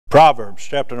Proverbs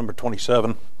chapter number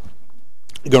 27.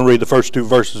 You're going to read the first two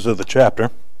verses of the chapter.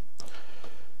 The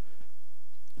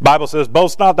Bible says,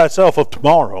 "Boast not thyself of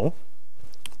tomorrow,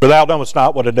 for thou knowest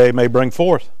not what a day may bring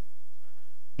forth.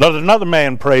 Let another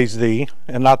man praise thee,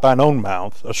 and not thine own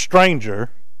mouth, a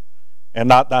stranger, and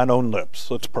not thine own lips."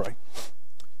 Let's pray.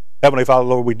 Heavenly Father,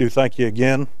 Lord, we do thank you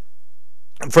again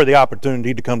for the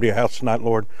opportunity to come to your house tonight,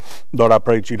 Lord. Lord, I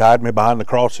pray that you'd hide me behind the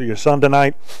cross of your Son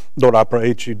tonight. Lord, I pray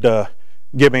that you'd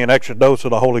give me an extra dose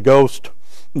of the Holy Ghost.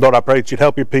 Lord, I pray that you'd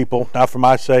help your people, not for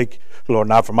my sake, Lord,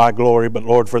 not for my glory, but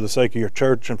Lord, for the sake of your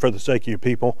church and for the sake of your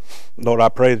people. Lord, I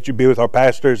pray that you be with our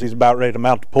pastor as he's about ready to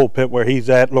mount the pulpit where he's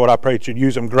at. Lord, I pray that you'd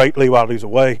use him greatly while he's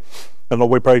away. And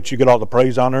Lord, we pray that you get all the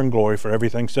praise, honor, and glory for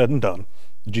everything said and done.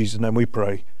 In Jesus' name we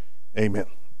pray. Amen.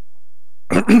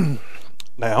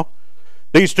 Now,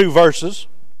 these two verses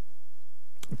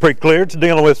are pretty clear. It's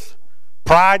dealing with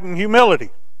pride and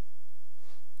humility.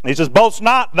 He says, "Boast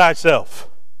not thyself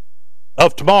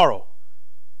of tomorrow."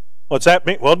 What's that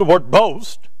mean? Well, the word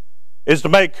boast is to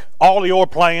make all your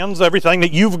plans, everything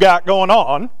that you've got going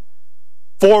on,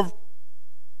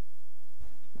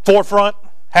 forefront,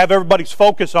 have everybody's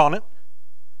focus on it,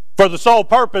 for the sole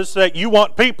purpose that you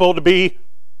want people to be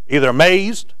either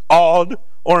amazed, awed,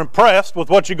 or impressed with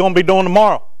what you're going to be doing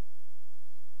tomorrow.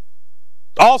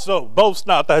 Also, boast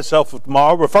not thyself of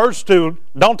tomorrow refers to,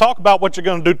 don't talk about what you're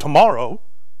going to do tomorrow.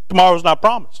 Tomorrow's not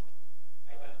promised.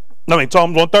 I mean,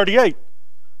 Psalm 138.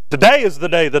 "Today is the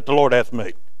day that the Lord hath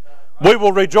made. We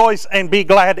will rejoice and be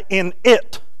glad in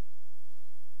it."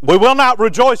 We will not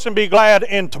rejoice and be glad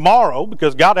in tomorrow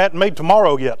because God hadn't made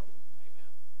tomorrow yet.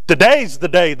 Today's the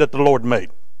day that the Lord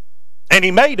made. And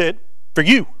he made it for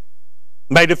you.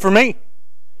 Made it for me.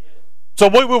 So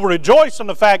we will rejoice in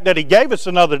the fact that he gave us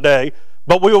another day,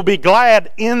 but we will be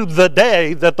glad in the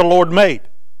day that the Lord made.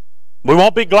 We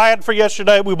won't be glad for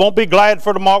yesterday. We won't be glad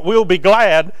for tomorrow. We'll be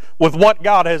glad with what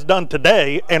God has done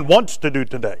today and wants to do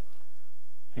today.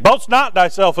 Boast not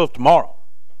thyself of tomorrow.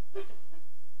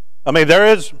 I mean, there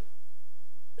is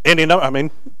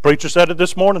preacher said it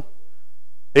this morning.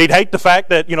 He'd hate the fact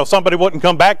that, somebody wouldn't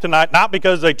come back tonight, not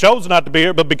because they chose not to be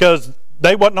here, but because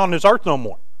they wasn't on this earth no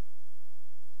more.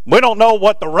 We don't know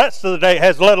what the rest of the day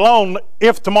has, let alone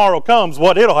if tomorrow comes,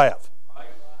 what it'll have.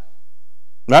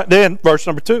 Right then, verse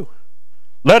number 2.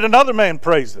 "Let another man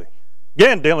praise thee."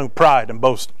 Again, dealing with pride and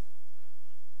boasting.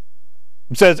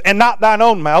 It says, "And not thine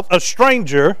own mouth, a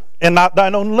stranger, and not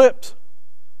thine own lips."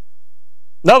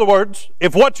 In other words,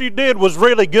 if what you did was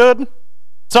really good,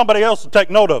 somebody else will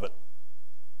take note of it.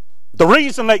 The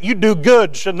reason that you do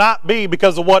good should not be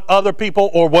because of what other people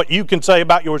or what you can say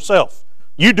about yourself.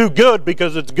 You do good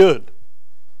because it's good.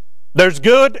 There's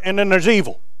good and then there's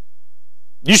evil.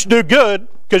 You should do good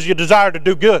because you desire to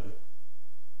do good.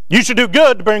 You should do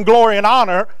good to bring glory and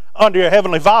honor unto your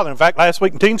heavenly Father. In fact, last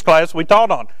week in teens class we taught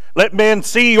on, "Let men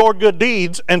see your good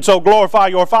deeds and so glorify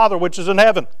your Father which is in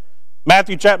heaven."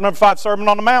 Matthew chapter number 5, Sermon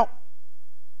on the Mount.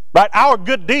 Right? Our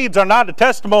good deeds are not a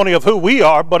testimony of who we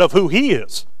are, but of who he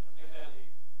is.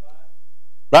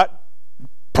 Right?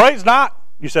 Praise not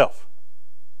yourself.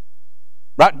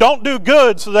 Right? Don't do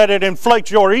good so that it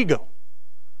inflates your ego.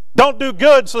 Don't do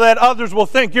good so that others will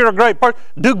think you're a great person.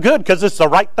 Do good because it's the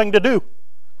right thing to do.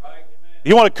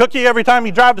 You want a cookie every time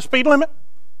you drive the speed limit?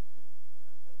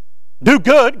 Do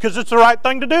good because it's the right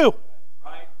thing to do.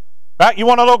 Right? You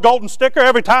want a little golden sticker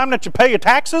every time that you pay your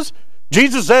taxes?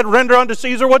 Jesus said, "Render unto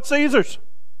Caesar what's Caesar's."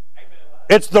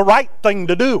 It's the right thing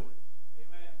to do.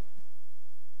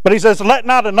 But he says, "Let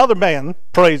not another man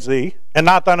praise thee, and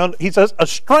not thine own." He says, "a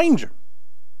stranger."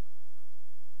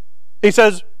 He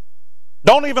says,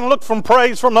 don't even look for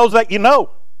praise from those that you know.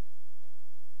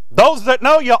 Those that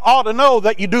know you ought to know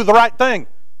that you do the right thing.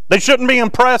 They shouldn't be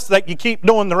impressed that you keep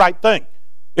doing the right thing.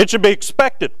 It should be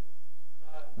expected.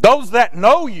 Those that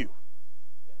know you,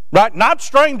 right? Not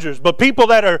strangers, but people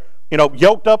that are,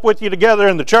 yoked up with you together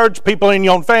in the church, people in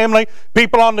your own family,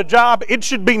 people on the job. It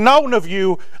should be known of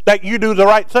you that you do the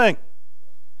right thing.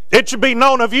 It should be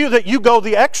known of you that you go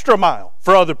the extra mile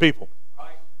for other people.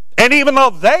 And even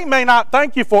though they may not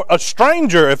thank you for, a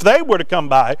stranger, if they were to come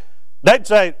by, they'd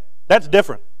say, "That's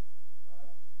different."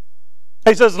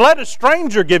 He says, "Let a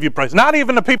stranger give you praise." Not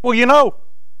even the people you know.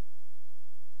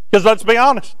 Because let's be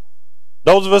honest,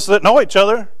 those of us that know each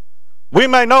other, we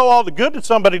may know all the good that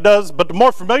somebody does, but the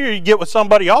more familiar you get with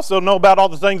somebody, you also know about all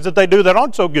the things that they do that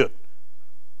aren't so good.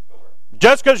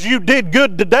 Just because you did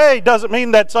good today doesn't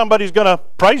mean that somebody's going to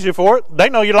praise you for it. They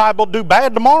know you're liable to do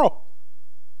bad tomorrow.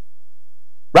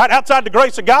 Right? Outside the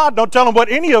grace of God, don't tell them what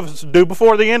any of us do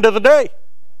before the end of the day.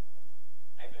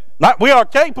 Right? We are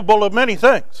capable of many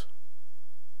things.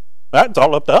 Right? It's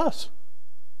all up to us.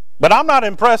 But I'm not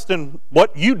impressed in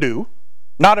what you do,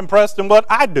 not impressed in what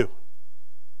I do.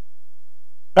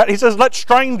 Right? He says, let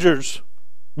strangers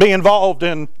be involved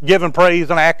in giving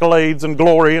praise and accolades and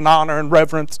glory and honor and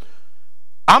reverence.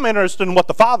 I'm interested in what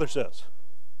the Father says.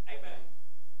 Amen.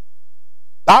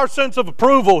 Our sense of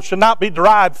approval should not be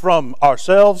derived from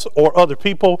ourselves or other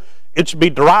people. It should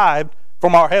be derived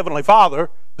from our Heavenly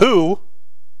Father, who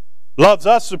loves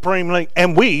us supremely,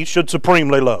 and we should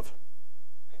supremely love.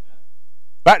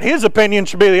 Right? His opinion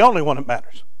should be the only one that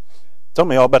matters. Some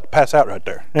of y'all about to pass out right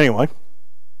there. Anyway,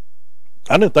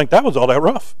 I didn't think that was all that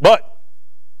rough. But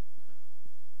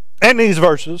in these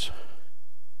verses,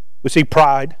 we see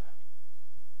pride,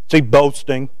 we see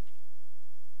boasting,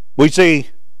 we see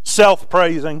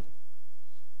self-praising.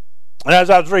 And as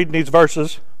I was reading these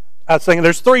verses, I was thinking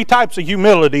there's 3 types of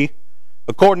humility,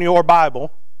 according to your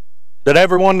Bible, that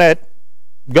everyone that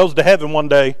goes to heaven one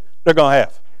day, they're going to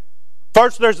have.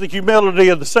 First, there's the humility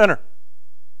of the sinner.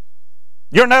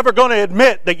 You're never going to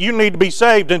admit that you need to be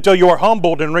saved until you are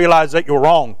humbled and realize that you're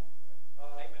wrong.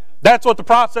 Amen. That's what the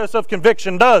process of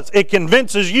conviction does. It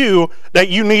convinces you that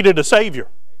you needed a Savior.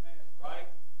 Right.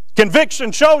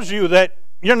 Conviction shows you that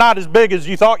you're not as big as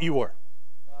you thought you were.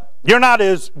 Right. You're not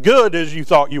as good as you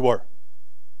thought you were.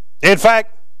 In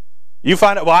fact, you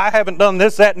find out, well, I haven't done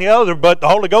this, that, and the other, but the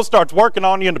Holy Ghost starts working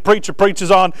on you, and the preacher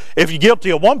preaches on, if you're guilty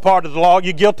of one part of the law,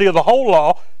 you're guilty of the whole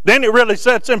law. Then it really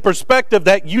sets in perspective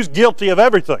that you're guilty of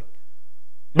everything.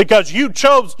 Because you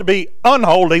chose to be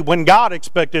unholy when God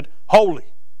expected holy.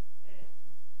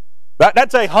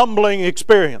 That's a humbling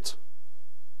experience.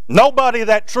 Nobody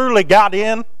that truly got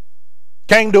in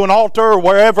came to an altar or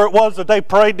wherever it was that they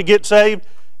prayed to get saved,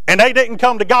 and they didn't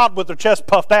come to God with their chest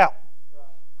puffed out.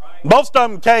 Most of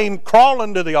them came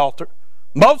crawling to the altar.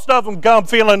 Most of them come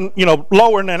feeling,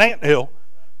 lower than an anthill,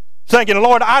 thinking,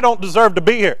 Lord, I don't deserve to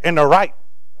be here. And they're right.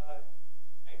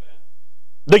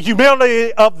 The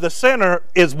humility of the sinner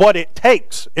is what it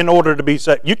takes in order to be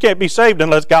saved. You can't be saved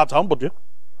unless God's humbled you.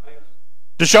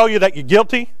 To show you that you're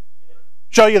guilty.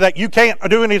 Show you that you can't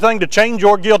do anything to change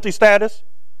your guilty status.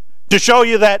 To show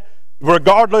you that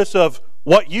regardless of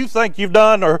what you think you've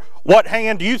done or what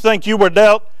hand you think you were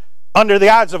dealt, under the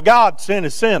eyes of God, sin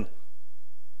is sin.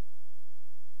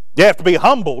 You have to be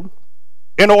humbled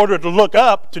in order to look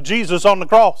up to Jesus on the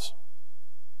cross.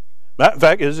 That, in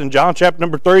fact, is in John chapter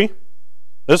number 3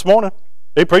 this morning.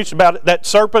 He preached about it. That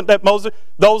serpent that Moses,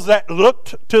 those that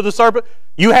looked to the serpent,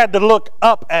 you had to look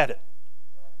up at it.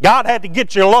 God had to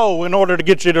get you low in order to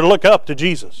get you to look up to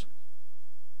Jesus.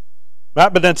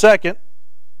 Right? But then second,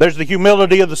 there's the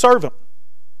humility of the servant.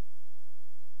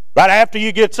 Right after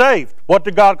you get saved, what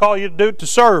did God call you to do? To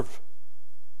serve.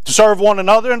 To serve one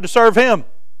another and to serve Him.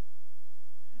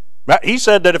 Right? He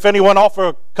said that if anyone offer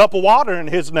a cup of water in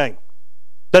His name,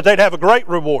 that they'd have a great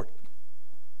reward.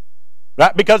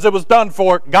 Right? Because it was done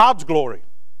for God's glory.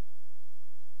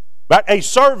 Right? A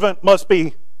servant must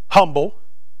be humble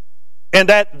in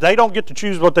that they don't get to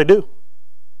choose what they do.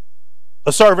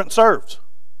 A servant serves.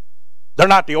 They're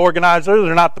not the organizer.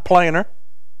 They're not the planner.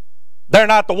 They're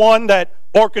not the one that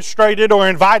orchestrated or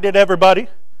invited everybody.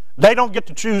 They don't get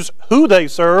to choose who they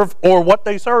serve or what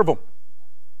they serve them.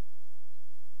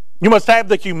 You must have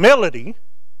the humility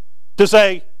to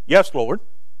say, yes, Lord,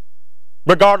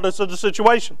 regardless of the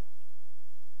situation.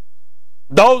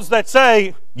 Those that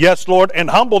say, yes, Lord, and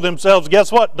humble themselves,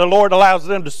 guess what? The Lord allows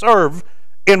them to serve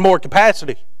in more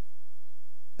capacity.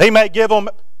 He may give them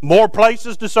more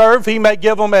places to serve. He may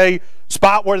give them a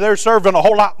spot where they're serving a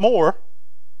whole lot more.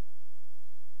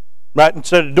 Right?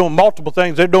 Instead of doing multiple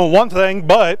things, they're doing one thing,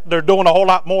 but they're doing a whole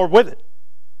lot more with it.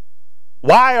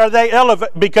 Why are they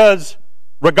elevated? Because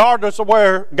regardless of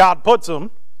where God puts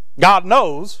them, God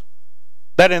knows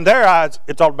that in their eyes,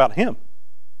 it's all about Him.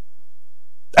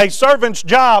 A servant's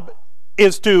job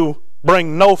is to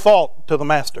bring no fault to the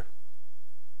master.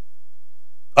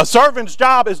 A servant's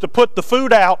job is to put the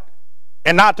food out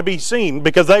and not to be seen,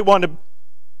 because they want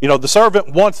to, the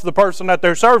servant wants the person that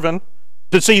they're serving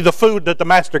to see the food that the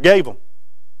master gave them.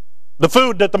 The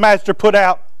food that the master put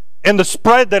out and the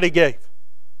spread that he gave.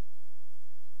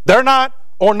 They're not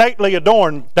ornately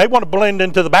adorned. They want to blend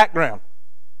into the background.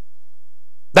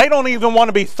 They don't even want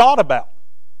to be thought about.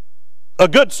 A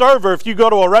good server, if you go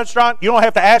to a restaurant, you don't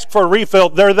have to ask for a refill.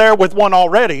 They're there with one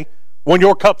already when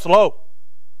your cup's low.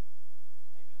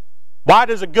 Why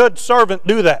does a good servant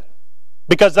do that?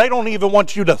 Because they don't even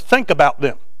want you to think about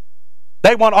them.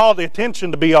 They want all the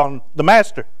attention to be on the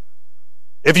master.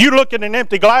 If you look at an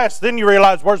empty glass, then you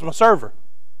realize, where's my server?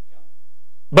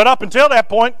 But up until that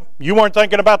point, you weren't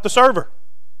thinking about the server.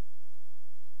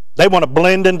 They want to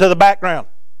blend into the background.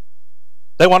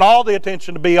 They want all the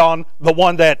attention to be on the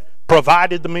one that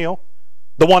provided the meal,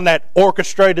 the one that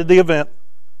orchestrated the event,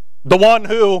 the one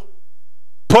who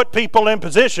put people in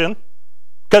position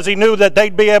because he knew that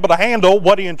they'd be able to handle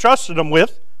what he entrusted them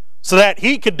with so that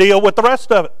he could deal with the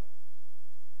rest of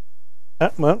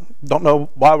it. Well, don't know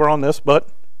why we're on this, but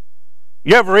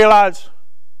you ever realize?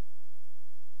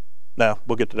 No,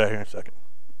 we'll get to that here in a second.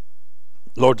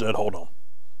 Lord said, hold on.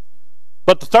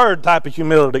 But the third type of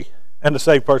humility in the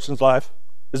saved person's life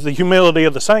is the humility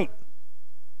of the saint.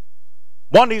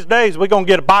 One of these days, we're going to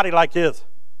get a body like his.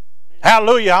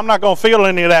 Hallelujah, I'm not going to feel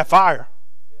any of that fire.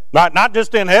 Not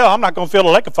just in hell, I'm not going to feel the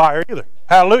lake of fire either.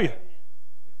 Hallelujah.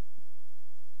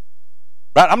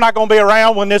 Right? I'm not going to be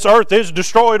around when this earth is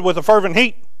destroyed with a fervent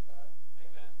heat.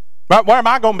 Right? Where am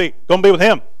I going to be? Going to be with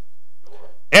him.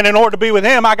 And in order to be with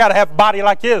him, I got to have a body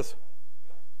like his.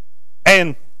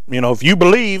 And, if you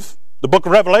believe the book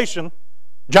of Revelation,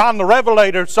 John the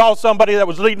Revelator saw somebody that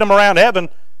was leading him around heaven,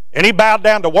 and he bowed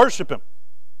down to worship him.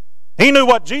 He knew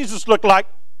what Jesus looked like,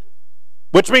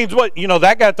 which means what?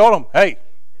 That guy told him, hey,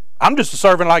 I'm just a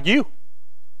servant like you.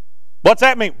 What's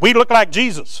that mean? We look like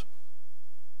Jesus.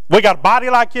 We got a body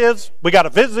like his. We got a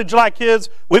visage like his.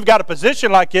 We've got a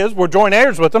position like his. We're joint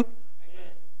heirs with him.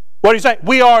 What do you say?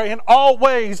 We are in all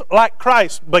ways like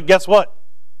Christ. But guess what?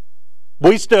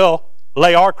 We still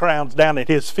lay our crowns down at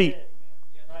his feet.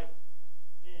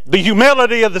 The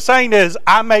humility of the saint is,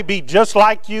 I may be just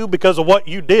like you because of what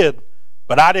you did,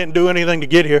 but I didn't do anything to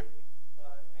get here.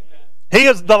 He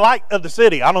is the light of the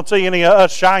city. I don't see any of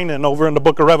us shining over in the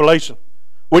book of Revelation.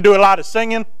 We do a lot of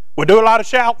singing. We do a lot of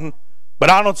shouting. But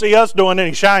I don't see us doing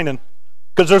any shining.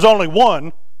 Because there's only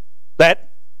one that,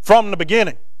 from the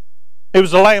beginning, it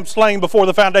was the Lamb slain before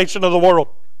the foundation of the world.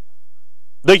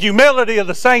 The humility of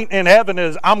the saint in heaven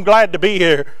is, I'm glad to be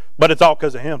here, but it's all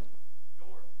because of him.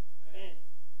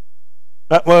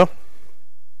 Well,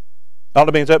 all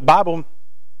that means that Bible,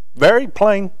 very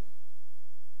plain.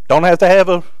 Don't have to have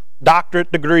a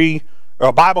doctorate degree or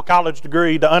a Bible college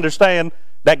degree to understand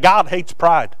that God hates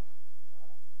pride.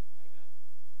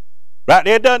 Right?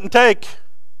 It doesn't take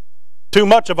too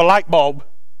much of a light bulb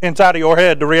inside of your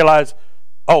head to realize,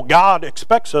 oh, God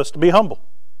expects us to be humble.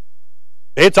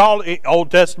 It's all Old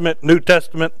Testament, New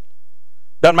Testament.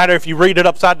 Doesn't matter if you read it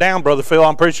upside down, Brother Phil.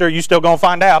 I'm pretty sure you're still going to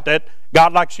find out that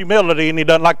God likes humility and he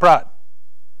doesn't like pride.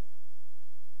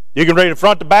 You can read it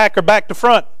front to back or back to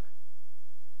front.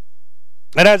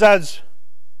 And as I was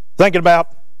thinking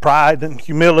about pride and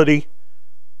humility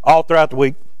all throughout the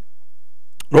week,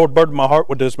 Lord burdened my heart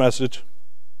with this message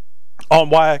on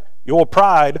why your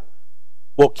pride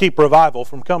will keep revival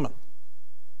from coming.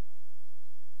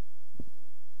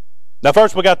 Now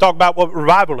first we got to talk about what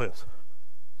revival is.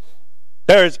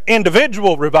 There's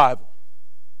individual revival.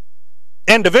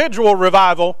 Individual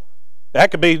revival,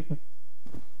 that could be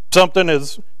something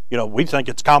as, we think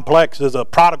it's complex as a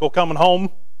prodigal coming home.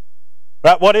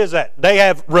 Right? What is that? They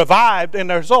have revived in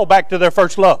their soul back to their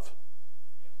first love.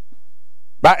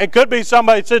 Right? It could be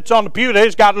somebody sits on the pew, they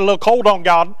just got a little cold on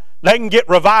God. They can get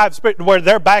revived where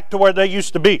they're back to where they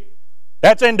used to be.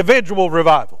 That's individual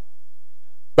revival.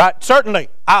 Right? Certainly,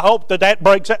 I hope that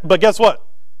breaks it. But guess what?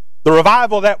 The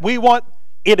revival that we want,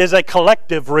 it is a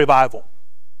collective revival.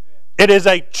 It is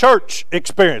a church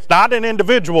experience, not an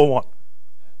individual one.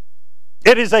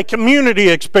 It is a community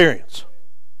experience.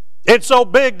 It's so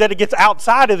big that it gets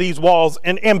outside of these walls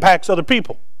and impacts other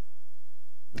people.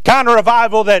 The kind of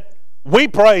revival that we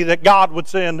pray that God would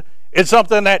send is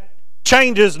something that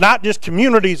changes not just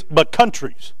communities, but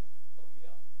countries.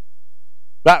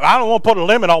 I don't want to put a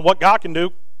limit on what God can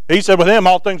do. He said with him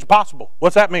all things are possible.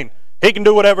 What's that mean? He can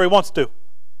do whatever he wants to.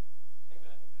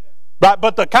 Right?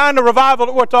 But the kind of revival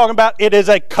that we're talking about, it is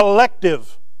a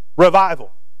collective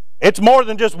revival. It's more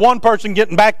than just one person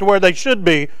getting back to where they should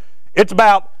be. It's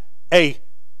about a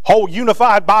whole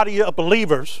unified body of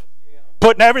believers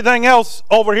putting everything else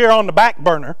over here on the back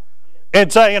burner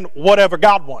and saying whatever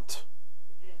God wants.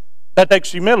 That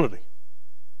takes humility.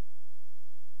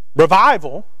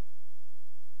 Revival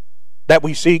that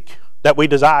we seek, that we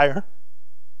desire,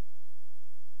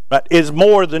 but is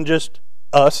more than just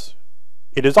us.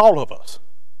 It is all of us.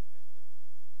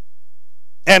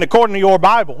 And according to your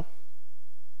Bible,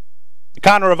 the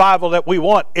kind of revival that we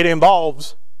want, it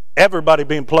involves everybody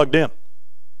being plugged in.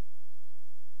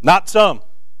 Not some.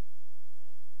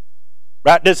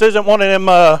 Right? This isn't one of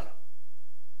them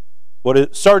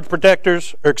surge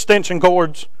protectors or extension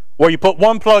cords where you put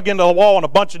one plug into the wall and a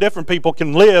bunch of different people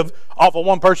can live off of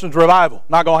one person's revival.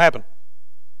 Not going to happen.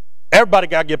 Everybody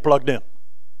got to get plugged in.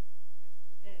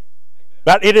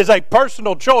 But it is a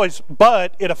personal choice,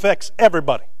 but it affects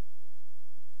everybody.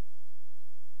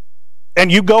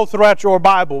 And you go throughout your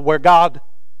Bible where God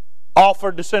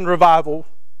offered to send revival,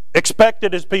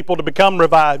 expected his people to become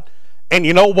revived. And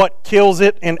you know what kills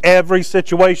it in every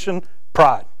situation?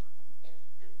 Pride.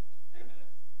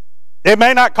 It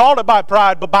may not call it by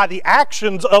pride, but by the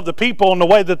actions of the people and the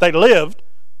way that they lived,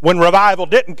 when revival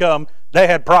didn't come, they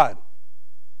had pride.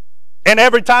 And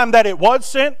every time that it was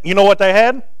sent, you know what they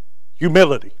had?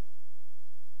 Humility.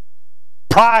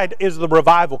 Pride is the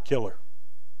revival killer.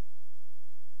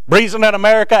 The reason that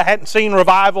America hadn't seen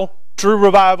revival, true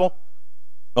revival,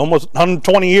 almost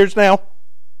 120 years now,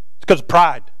 it's because of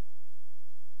pride.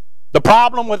 The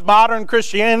problem with modern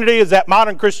Christianity is that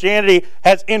modern Christianity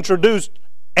has introduced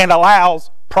and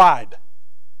allows pride.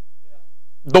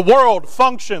 The world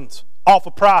functions off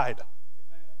of pride.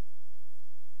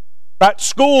 Right?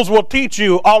 Schools will teach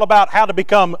you all about how to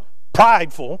become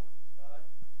prideful,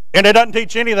 and it doesn't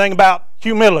teach anything about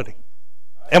humility.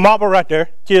 And while we're right there,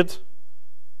 kids,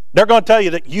 they're going to tell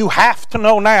you that you have to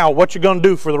know now what you're going to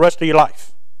do for the rest of your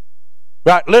life.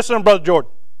 Right? Listen, Brother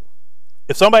Jordan.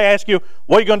 If somebody asks you,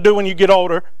 what are you going to do when you get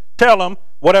older? Tell them,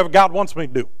 whatever God wants me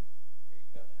to do.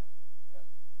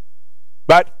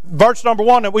 Right? Verse number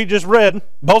 1 that we just read,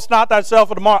 boast not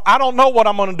thyself of tomorrow. I don't know what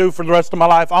I'm going to do for the rest of my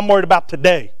life. I'm worried about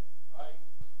today.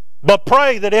 But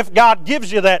pray that if God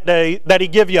gives you that day, that he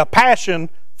give you a passion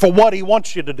for what he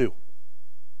wants you to do.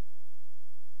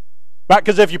 Right?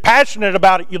 Because if you're passionate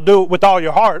about it, you'll do it with all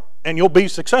your heart, and you'll be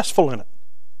successful in it.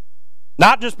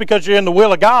 Not just because you're in the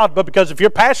will of God, but because if you're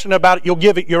passionate about it, you'll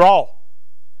give it your all.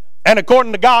 And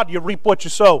according to God, you reap what you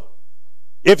sow.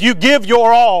 If you give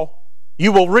your all,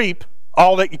 you will reap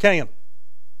all that you can.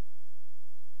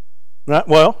 Right?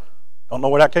 Well, don't know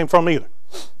where that came from either.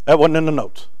 That wasn't in the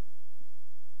notes.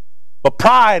 But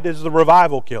pride is the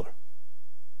revival killer.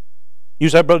 You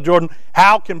said, Brother Jordan,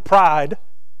 how can pride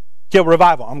kill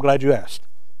revival? I'm glad you asked.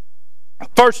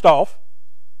 First off,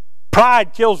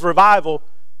 pride kills revival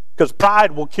because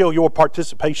pride will kill your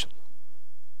participation.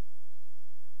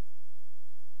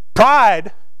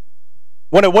 Pride,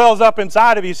 when it wells up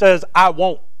inside of you, says, I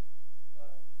won't.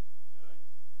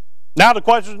 Now the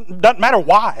question doesn't matter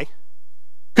why.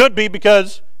 Could be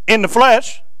because in the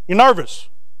flesh, you're nervous.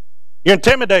 You're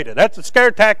intimidated. That's a scare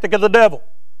tactic of the devil.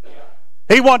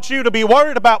 He wants you to be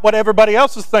worried about what everybody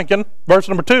else is thinking. Verse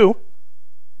number 2.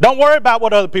 Don't worry about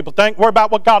what other people think. Worry about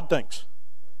what God thinks.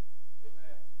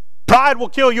 Pride will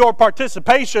kill your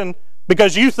participation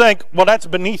because you think, well, that's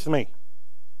beneath me.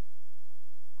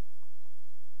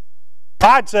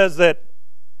 Pride says that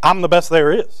I'm the best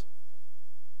there is.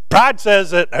 Pride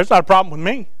says that there's not a problem with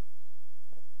me.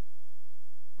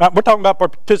 Right, we're talking about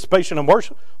participation in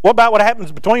worship. What about what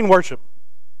happens between worship?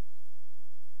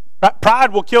 Right,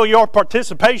 pride will kill your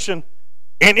participation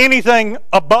in anything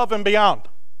above and beyond.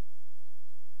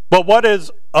 But what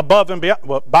is above and beyond?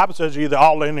 Well, the Bible says you're either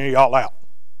all in or you're all out.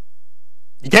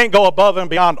 You can't go above and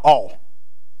beyond all.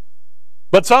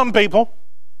 But some people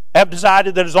have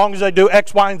decided that as long as they do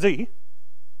X, Y, and Z,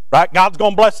 right, God's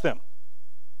going to bless them.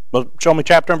 Well, show me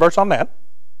chapter and verse on that.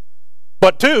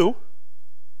 But 2,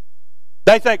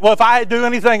 they think, well, if I do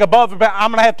anything above and beyond,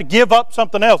 I'm going to have to give up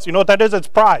something else. You know what that is? It's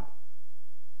pride.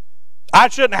 I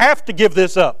shouldn't have to give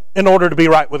this up in order to be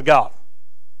right with God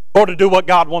or to do what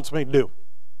God wants me to do.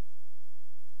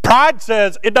 Pride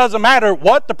says it doesn't matter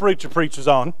what the preacher preaches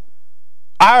on.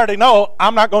 I already know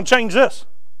I'm not going to change this.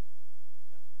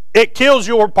 It kills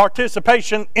your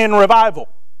participation in revival.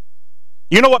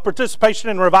 You know what participation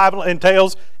in revival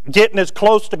entails? Getting as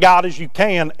close to God as you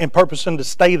can and purposing to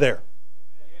stay there.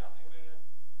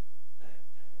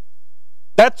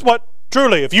 That's what,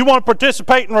 truly, if you want to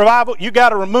participate in revival, you got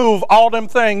to remove all them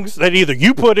things that either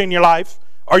you put in your life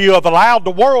or you have allowed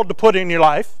the world to put in your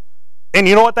life. And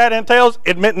you know what that entails?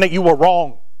 Admitting that you were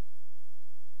wrong.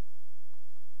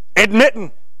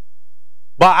 Admitting,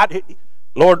 well,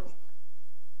 Lord,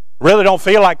 really don't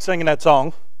feel like singing that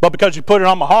song, but because you put it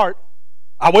on my heart,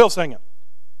 I will sing it.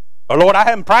 Or Lord, I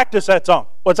haven't practiced that song.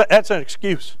 What's that? That's an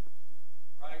excuse.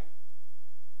 Right.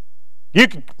 You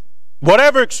can,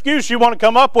 whatever excuse you want to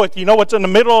come up with, you know what's in the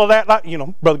middle of that? You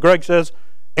know, Brother Greg says,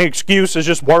 an excuse is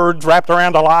just words wrapped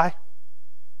around a lie.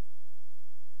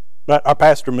 But our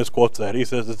pastor misquotes that. He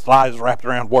says it's lies wrapped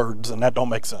around words, and that don't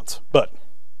make sense. But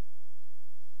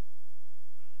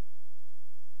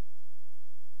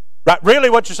right, really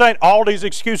what you're saying, all these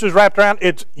excuses wrapped around,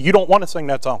 it's you don't want to sing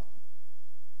that song.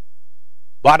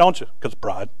 Why don't you? Because of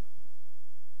pride.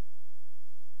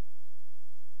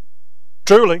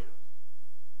 Truly,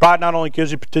 pride not only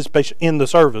kills your participation in the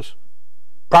service,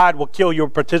 pride will kill your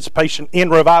participation in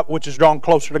revival, which is drawn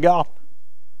closer to God.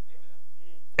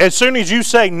 As soon as you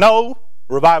say no,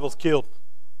 revival's killed.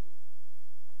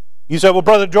 You say, well,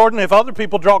 Brother Jordan, if other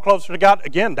people draw closer to God,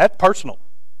 again, that's personal.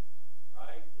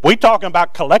 We're talking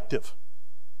about collective.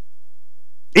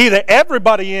 Either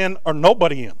everybody in or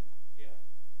nobody in.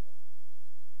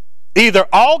 Either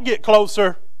all get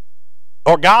closer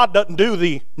or God doesn't do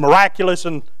the miraculous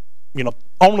and,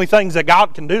 only things that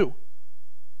God can do.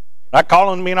 Not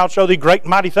calling me and I'll show thee great and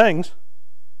mighty things.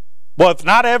 Well, if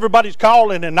not everybody's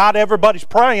calling and not everybody's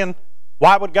praying,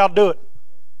 why would God do it?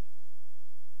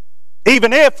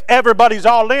 Even if everybody's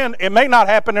all in, it may not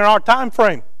happen in our time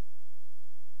frame.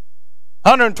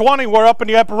 120 were up in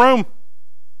the upper room.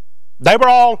 They were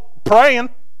all praying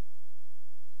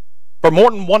for more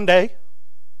than one day,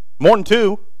 more than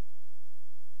two.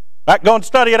 Not go and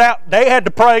study it out. They had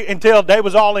to pray until they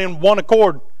was all in one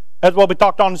accord. That's what we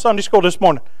talked on in Sunday school this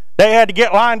morning. They had to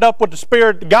get lined up with the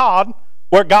Spirit of God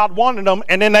where God wanted them,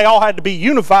 and then they all had to be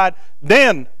unified.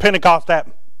 Then Pentecost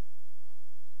happened.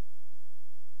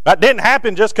 That didn't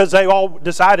happen just because they all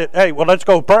decided, hey, well, let's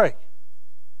go pray.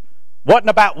 Wasn't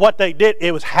about what they did,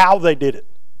 it was how they did it.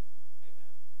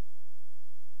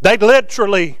 They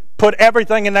literally put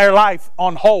everything in their life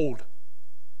on hold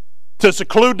to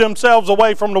seclude themselves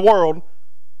away from the world,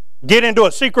 get into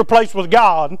a secret place with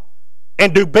God,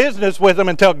 and do business with Him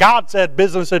until God said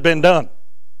business had been done.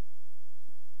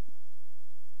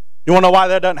 You want to know why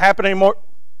that doesn't happen anymore?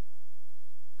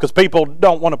 Because people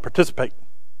don't want to participate.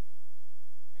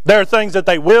 There are things that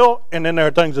they will, and then there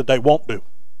are things that they won't do.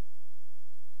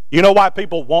 You know why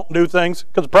people won't do things?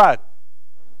 Because of pride.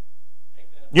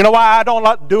 You know why I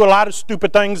don't do a lot of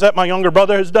stupid things that my younger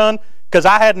brother has done? Because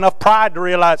I had enough pride to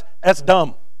realize that's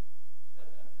dumb.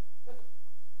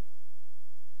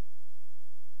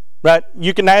 Right?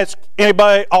 You can ask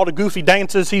anybody all the goofy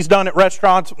dances he's done at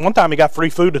restaurants. One time he got free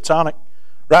food at Sonic.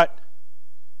 Right?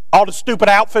 All the stupid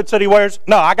outfits that he wears.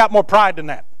 No, I got more pride than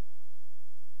that.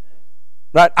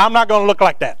 Right? I'm not going to look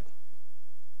like that.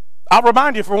 I'll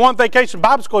remind you, for one vacation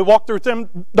Bible school, he walked through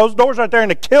those doors right there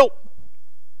in a kilt.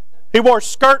 He wore a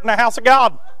skirt in the house of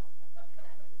God.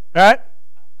 Right?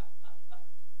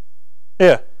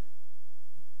 Yeah.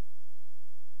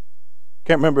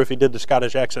 Can't remember if he did the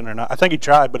Scottish accent or not. I think he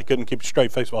tried, but he couldn't keep a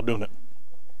straight face while doing it.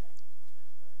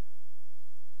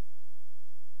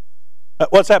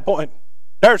 What's that point?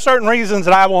 There are certain reasons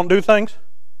that I won't do things,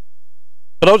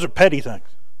 but those are petty things.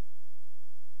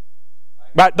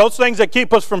 Right? Those things that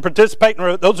keep us from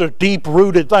participating, those are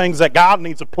deep-rooted things that God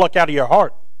needs to pluck out of your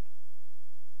heart.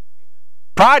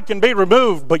 Pride can be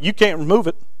removed, but you can't remove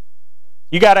it.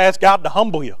 You got to ask God to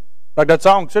humble you. Like that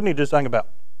song Sydney just sang about.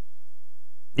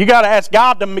 You got to ask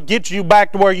God to get you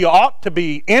back to where you ought to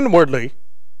be inwardly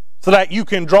so that you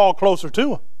can draw closer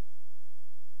to Him.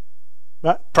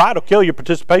 Right? Pride will kill your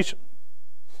participation.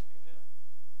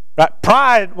 Right?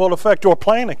 Pride will affect your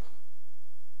planning.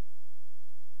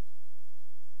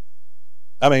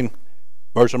 I mean,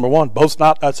 verse number 1, boast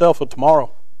not thyself of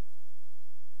tomorrow.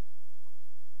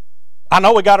 I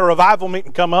know we got a revival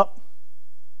meeting come up,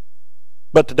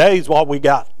 but today's what we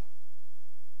got.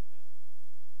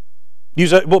 You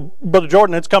say, well, Brother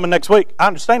Jordan, it's coming next week. I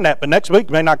understand that, but next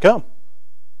week may not come.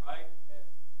 Right.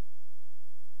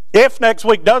 If next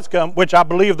week does come, which I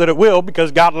believe that it will,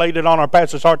 because God laid it on our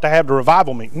pastor's heart to have the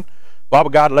revival meeting. Why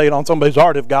would God lay it on somebody's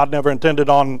heart if God never intended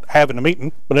on having a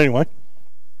meeting? But anyway,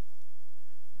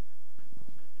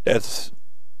 that's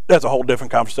a whole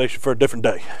different conversation for a different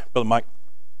day, Brother Mike.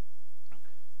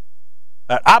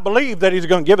 I believe that He's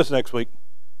going to give us next week.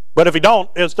 But if He don't,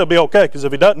 it'll still be okay, because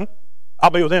if He doesn't, I'll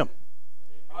be with Him.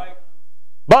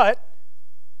 But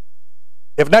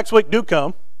if next week do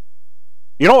come,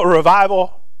 you know what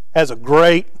revival has a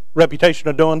great reputation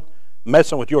of doing?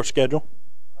 Messing with your schedule.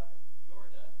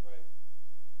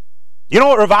 You know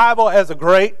what revival has a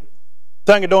great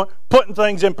thing of doing? Putting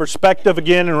things in perspective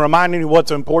again and reminding you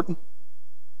what's important.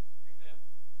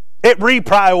 It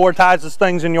reprioritizes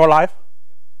things in your life.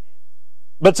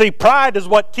 But see, pride is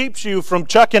what keeps you from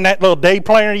chucking that little day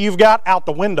planner you've got out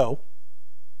the window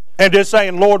and just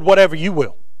saying, Lord, whatever you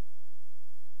will.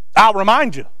 I'll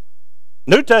remind you.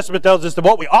 New Testament tells us that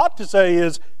what we ought to say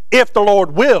is, if the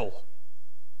Lord will,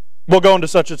 we'll go into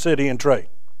such a city and trade.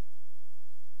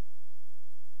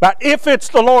 But if it's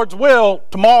the Lord's will,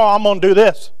 tomorrow I'm going to do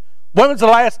this. When was the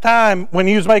last time when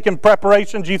you was making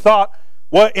preparations you thought,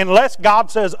 well, unless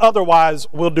God says otherwise,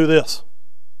 we'll do this?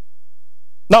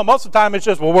 No, most of the time it's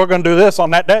just, well, we're going to do this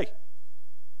on that day.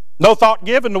 No thought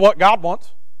given to what God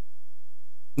wants.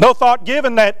 No thought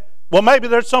given that, well, maybe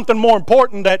there's something more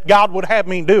important that God would have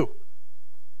me do.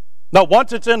 No,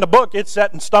 once it's in the book, it's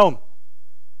set in stone.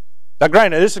 Now,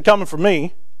 granted, this is coming from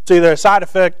me. It's either a side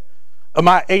effect of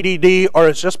my ADD or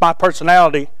it's just my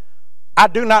personality. I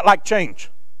do not like change.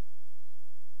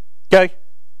 Okay?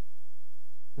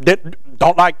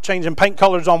 Don't like changing paint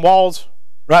colors on walls.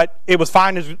 Right? It was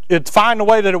fine. It's fine the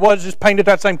way that it was, just painted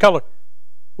that same color.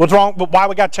 What's wrong? But why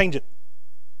we got to change it?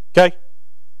 Okay?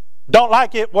 Don't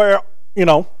like it where,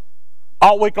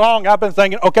 all week long I've been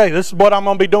thinking, okay, this is what I'm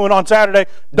going to be doing on Saturday.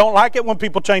 Don't like it when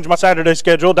people change my Saturday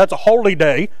schedule. That's a holy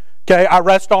day. Okay? I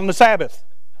rest on the Sabbath.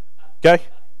 Okay?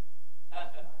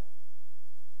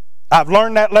 I've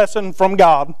learned that lesson from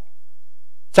God.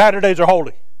 Saturdays are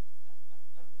holy.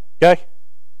 Okay?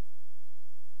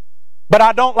 But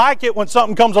I don't like it when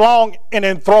something comes along and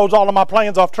then throws all of my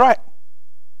plans off track.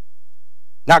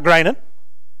 Now, granted,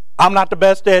 I'm not the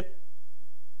best at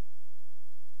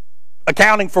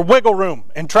accounting for wiggle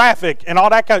room and traffic and all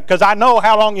that kind of, because I know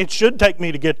how long it should take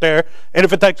me to get there, and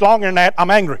if it takes longer than that, I'm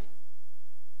angry.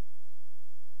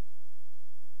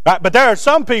 Right? But there are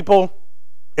some people,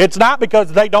 it's not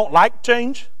because they don't like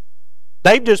change.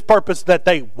 They've just purposed that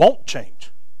they won't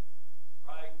change.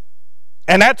 Right.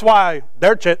 And that's why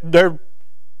they're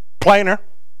plainer.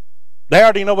 They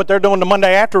already know what they're doing the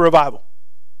Monday after revival.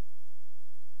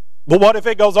 But what if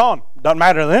it goes on? Doesn't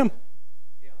matter to them.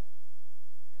 Yeah.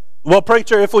 Well,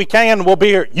 preacher, if we can, we'll be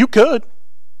here. You could.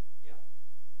 Yeah.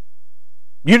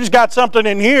 You just got something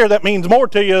in here that means more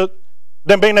to you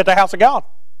than being at the house of God.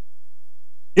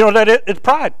 It's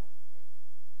pride.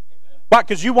 Amen. Why?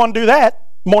 Because you want to do that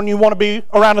more than you want to be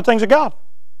around the things of God.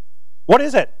 What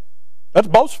is it? That's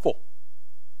boastful.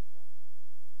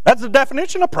 That's the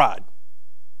definition of pride.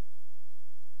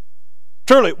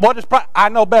 Truly, what is pride? I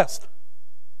know best.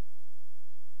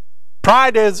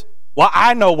 Pride is, well,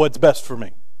 I know what's best for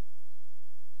me.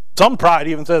 Some pride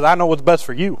even says, I know what's best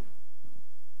for you.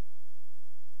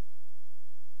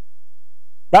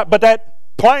 Right? But that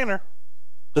plainer,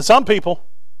 to some people,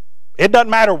 it doesn't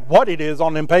matter what it is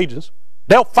on them pages.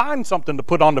 They'll find something to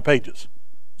put on the pages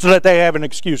so that they have an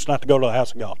excuse not to go to the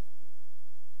house of God.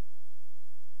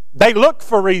 They look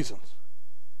for reasons.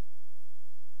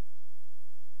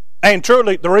 And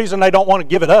truly, the reason they don't want to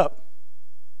give it up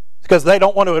is because they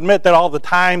don't want to admit that all the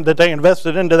time that they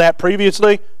invested into that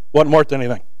previously wasn't worth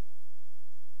anything.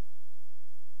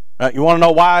 You want to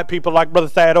know why people like Brother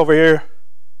Thad over here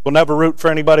will never root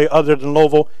for anybody other than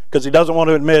Louisville? Because he doesn't want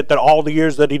to admit that all the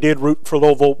years that he did root for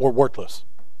Louisville were worthless.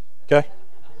 Okay?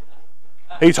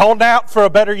 He's holding out for a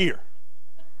better year.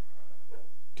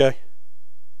 Okay?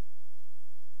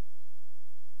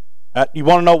 You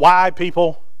want to know why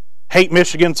people hate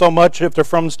Michigan so much if they're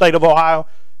from the state of Ohio?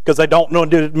 Because they don't know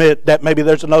to admit that maybe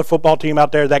there's another football team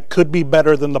out there that could be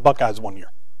better than the Buckeyes one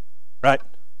year. Right?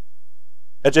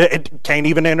 It can't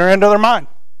even enter into their mind.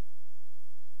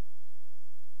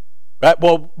 Right?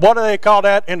 Well, what do they call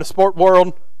that in the sport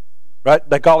world? Right?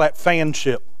 They call that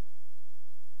fanship.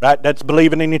 Right? That's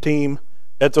believing in your team.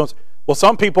 Well,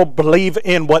 some people believe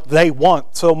in what they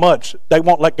want so much, they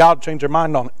won't let God change their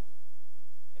mind on it.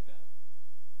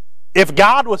 If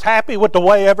God was happy with the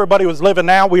way everybody was living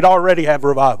now, we'd already have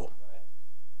revival.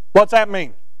 What's that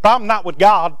mean? Problem not with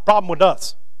God, problem with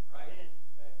us.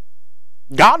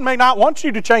 God may not want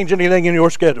you to change anything in your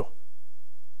schedule.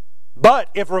 But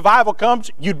if revival comes,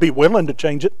 you'd be willing to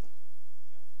change it.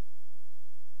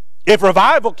 If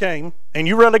revival came and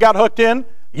you really got hooked in,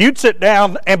 you'd sit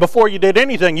down and before you did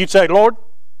anything, you'd say, Lord,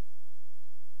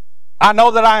 I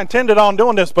know that I intended on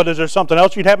doing this, but is there something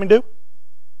else you'd have me do?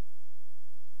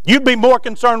 You'd be more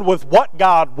concerned with what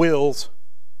God wills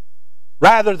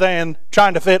rather than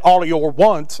trying to fit all of your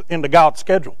wants into God's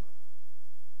schedule.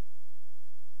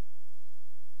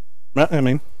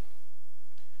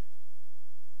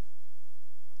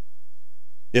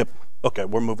 Yep. Okay,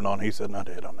 we're moving on. He said not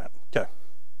to hit on that. Okay.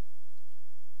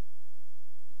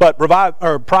 But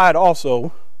pride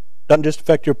also doesn't just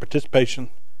affect your participation,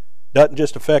 doesn't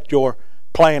just affect your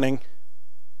planning.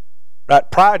 Right?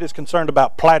 Pride is concerned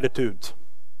about platitudes.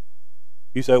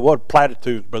 You say, what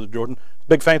platitudes, Brother Jordan? It's a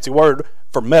big fancy word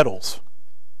for medals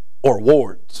or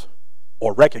awards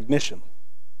or recognition.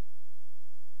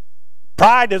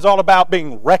 Pride is all about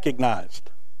being recognized.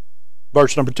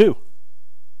 Verse number 2.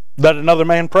 Let another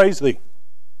man praise thee,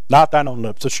 not thine own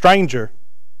lips. A stranger,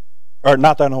 or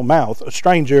not thine own mouth. A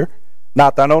stranger,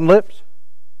 not thine own lips.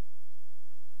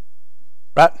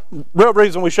 Right? Real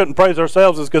reason we shouldn't praise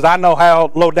ourselves is because I know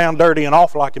how low down, dirty, and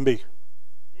awful I can be.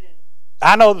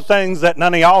 I know the things that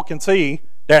none of y'all can see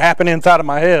that happen inside of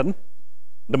my head.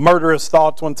 The murderous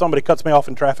thoughts when somebody cuts me off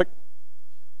in traffic.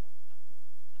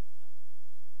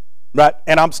 Right?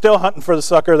 And I'm still hunting for the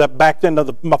sucker that backed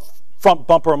into my front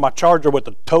bumper of my Charger with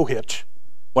a tow hitch.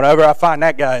 Whenever I find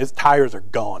that guy, his tires are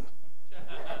gone.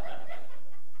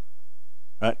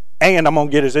 Right? And I'm going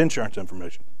to get his insurance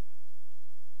information.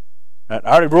 Right? I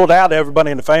already ruled out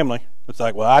everybody in the family. It's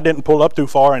like, well, I didn't pull up too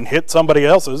far and hit somebody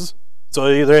else's, So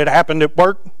either it happened at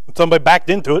work, somebody backed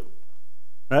into it.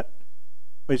 Right?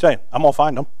 What are you saying? I'm going to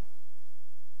find them.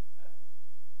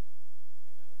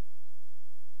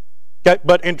 Okay,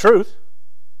 but in truth,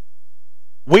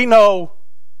 we know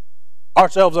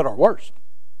ourselves at our worst.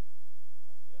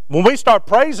 When we start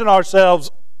praising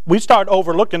ourselves, we start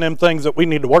overlooking them things that we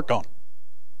need to work on.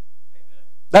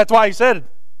 That's why he said,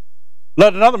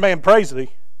 let another man praise thee.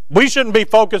 We shouldn't be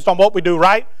focused on what we do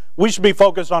right. We should be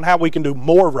focused on how we can do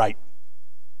more right.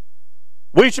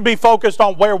 We should be focused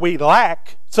on where we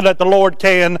lack so that the Lord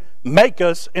can make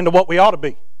us into what we ought to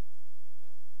be.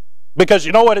 Because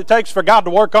you know what it takes for God to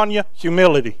work on you?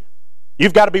 Humility.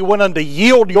 You've got to be willing to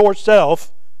yield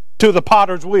yourself to the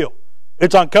potter's wheel.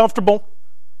 It's uncomfortable,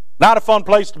 not a fun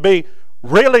place to be,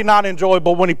 really not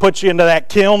enjoyable when he puts you into that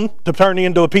kiln to turn you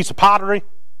into a piece of pottery.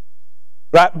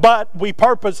 Right? But we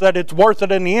purpose that it's worth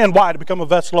it in the end. Why? To become a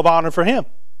vessel of honor for him.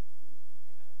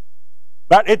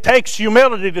 Right? It takes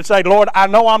humility to say, Lord, I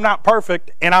know I'm not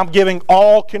perfect, and I'm giving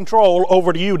all control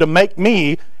over to you to make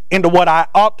me into what I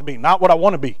ought to be, not what I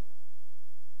want to be.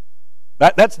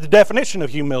 That's the definition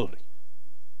of humility.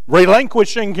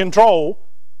 Relinquishing control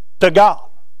to God.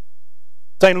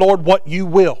 Saying, Lord, what you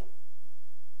will.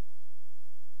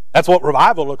 That's what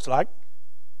revival looks like.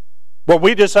 Where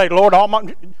we just say, Lord,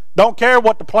 don't care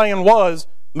what the plan was,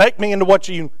 make me into what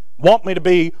you want me to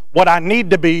be, what I need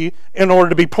to be in order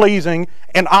to be pleasing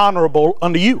and honorable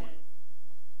unto you.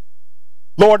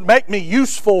 Lord, make me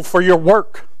useful for your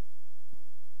work.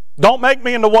 Don't make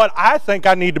me into what I think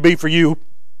I need to be for you.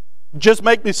 Just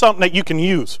make me something that you can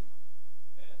use.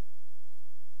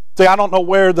 See, I don't know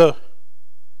where the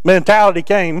mentality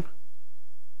came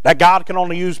that God can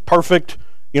only use perfect,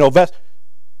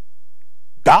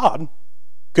 God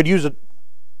could use a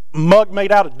mug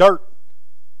made out of dirt,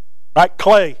 right?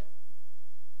 Clay.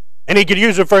 And he could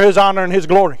use it for his honor and his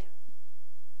glory.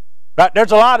 Right?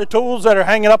 There's a lot of tools that are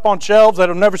hanging up on shelves that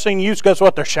have never seen use. Guess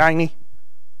what? They're shiny.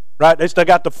 Right? They still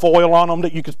got the foil on them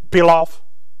that you can peel off.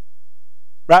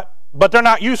 Right? But they're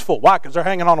not useful. Why? Because they're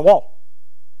hanging on the wall.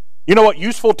 You know what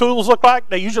useful tools look like?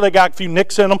 They usually got a few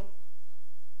nicks in them.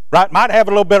 Right? Might have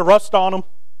a little bit of rust on them.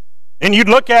 And you'd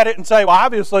look at it and say, well,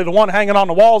 obviously the one hanging on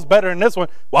the wall is better than this one.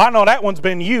 Well, I know that one's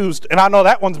been used, and I know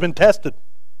that one's been tested.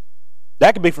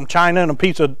 That could be from China and a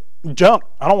piece of junk.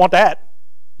 I don't want that.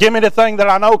 Give me the thing that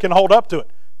I know can hold up to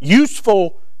it.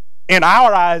 Useful in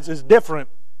our eyes is different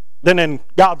than in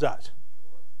God's eyes.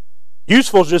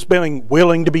 Useful is just being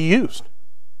willing to be used.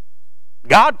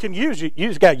 God can use you. You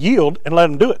just got to yield and let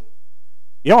him do it.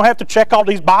 You don't have to check all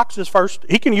these boxes first.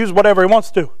 He can use whatever he wants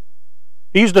to.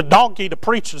 He used a donkey to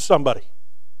preach to somebody.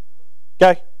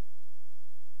 Okay?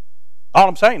 All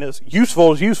I'm saying is,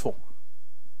 useful is useful.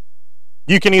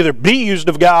 You can either be used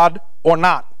of God or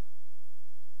not.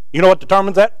 You know what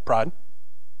determines that? Pride.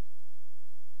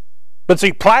 But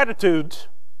see, platitudes,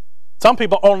 some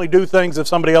people only do things if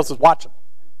somebody else is watching.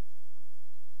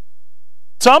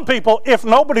 Some people, if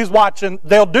nobody's watching,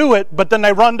 they'll do it, but then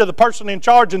they run to the person in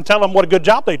charge and tell them what a good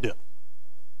job they did.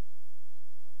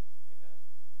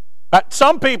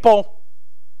 Some people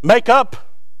make up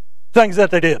things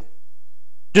that they did,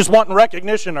 just wanting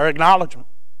recognition or acknowledgement.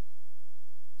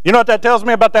 You know what that tells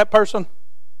me about that person?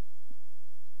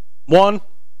 One,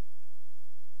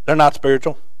 they're not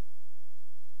spiritual.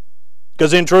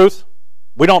 Because in truth,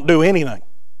 we don't do anything.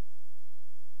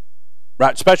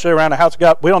 Right? Especially around the house of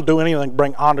God, we don't do anything to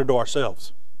bring honor to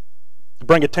ourselves, to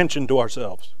bring attention to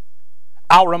ourselves.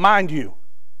 I'll remind you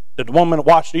that the woman that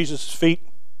washed Jesus' feet,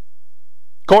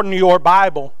 according to your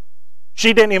Bible,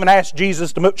 she didn't even ask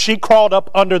Jesus to move. She crawled up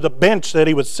under the bench that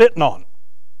he was sitting on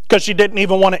because she didn't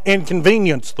even want to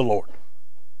inconvenience the Lord.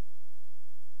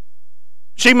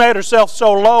 She made herself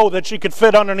so low that she could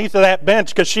fit underneath of that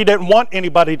bench because she didn't want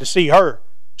anybody to see her.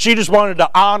 She just wanted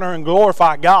to honor and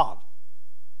glorify God.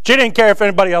 She didn't care if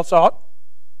anybody else saw it.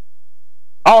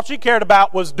 All she cared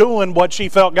about was doing what she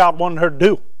felt God wanted her to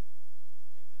do.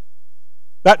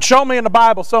 Now, show me in the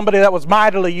Bible somebody that was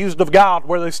mightily used of God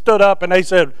where they stood up and they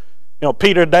said,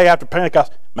 Peter, the day after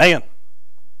Pentecost, man,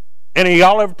 any of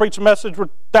y'all ever preach a message where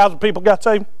 1,000 people got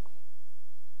saved?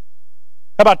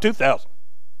 How about 2,000?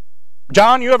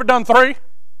 John, you ever done 3?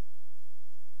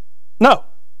 No.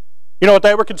 You know what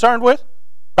they were concerned with?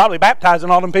 Probably baptizing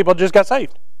all them people that just got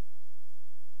saved.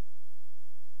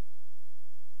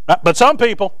 But some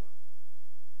people,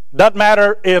 doesn't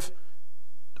matter if,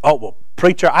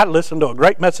 preacher, I listened to a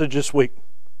great message this week.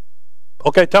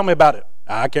 Okay, tell me about it.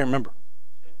 I can't remember.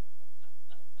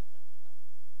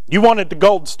 You wanted the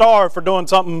gold star for doing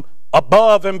something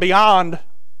above and beyond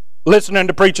listening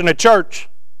to preaching at church.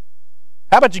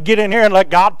 How about you get in here and let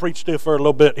God preach to you for a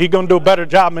little bit? He's going to do a better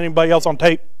job than anybody else on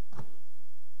tape.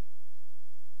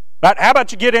 Right? How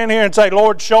about you get in here and say,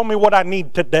 Lord, show me what I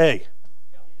need today.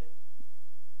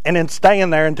 And then stay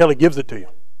in there until He gives it to you.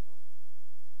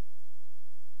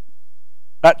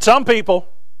 Right? Some people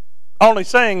only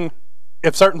sing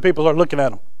if certain people are looking at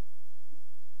them.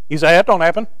 You say, that don't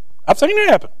happen. I've seen it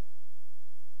happen.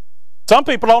 Some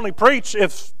people only preach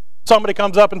if somebody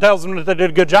comes up and tells them that they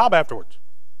did a good job afterwards.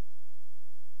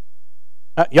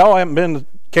 Y'all haven't been to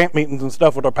camp meetings and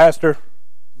stuff with our pastor as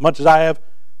much as I have.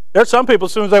 There's some people,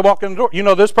 as soon as they walk in the door, you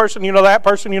know this person, you know that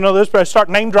person, you know this person, start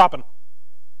name dropping.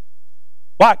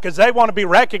 Why? Because they want to be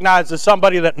recognized as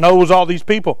somebody that knows all these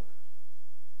people.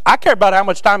 I care about how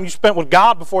much time you spent with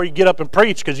God before you get up and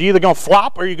preach, because you're either going to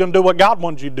flop or you're going to do what God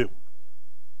wants you to do.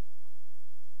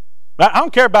 I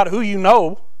don't care about who you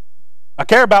know. I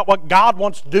care about what God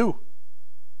wants to do.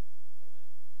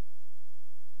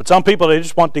 But some people, they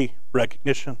just want the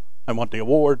recognition. They want the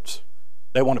awards.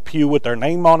 They want a pew with their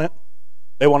name on it.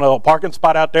 They want a little parking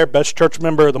spot out there, best church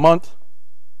member of the month.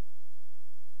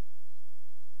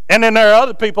 And then there are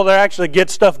other people that actually get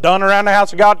stuff done around the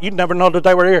house of God. You'd never know that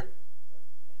they were here.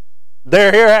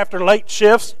 They're here after late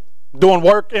shifts, doing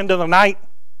work into the night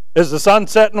as the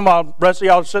sun's setting while the rest of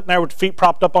y'all are sitting there with their feet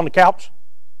propped up on the couch.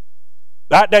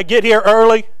 They get here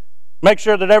early, make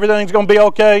sure that everything's going to be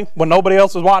okay when nobody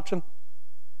else is watching.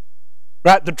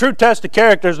 Right? The true test of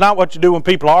character is not what you do when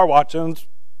people are watching, it's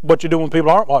what you do when people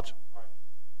aren't watching.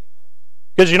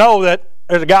 Because you know that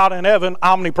there's a God in heaven,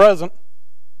 omnipresent,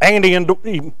 and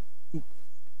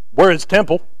we're His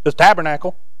temple, His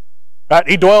tabernacle. Right?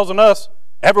 He dwells in us.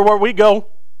 Everywhere we go,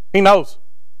 He knows.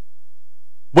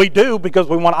 We do because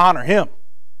we want to honor Him.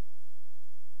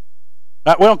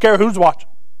 Right? We don't care who's watching.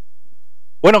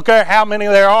 We don't care how many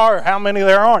there are or how many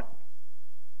there aren't.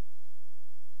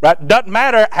 Right? Doesn't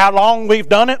matter how long we've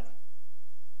done it,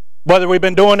 whether we've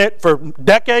been doing it for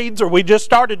decades or we just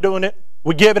started doing it,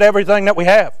 we give it everything that we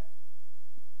have.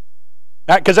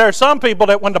 Because there are some people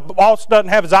that when the boss doesn't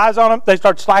have his eyes on them, they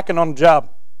start slacking on the job.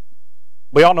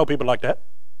 We all know people like that.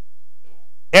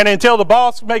 And until the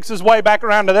boss makes his way back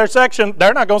around to their section,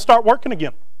 they're not going to start working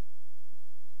again.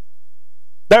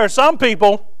 There are some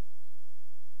people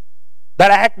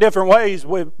that act different ways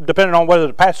depending on whether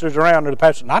the pastor's around or the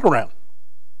pastor's not around.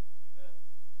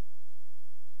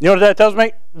 You know what that tells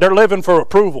me? They're living for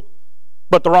approval,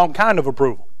 but the wrong kind of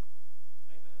approval.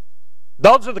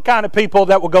 Those are the kind of people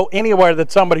that will go anywhere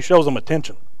that somebody shows them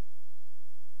attention.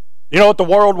 You know what the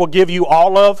world will give you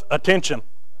all of? Attention.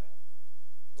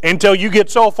 Until you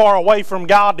get so far away from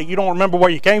God that you don't remember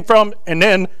where you came from, and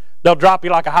then they'll drop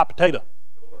you like a hot potato.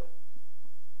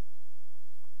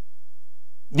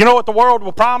 You know what the world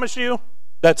will promise you?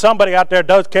 That somebody out there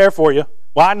does care for you.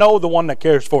 Well, I know the one that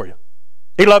cares for you.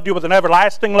 He loved you with an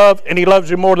everlasting love, and He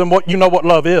loves you more than what you know what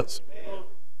love is.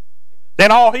 Then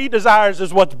all He desires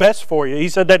is what's best for you. He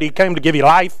said that He came to give you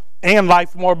life and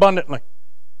life more abundantly.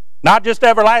 Not just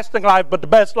everlasting life, but the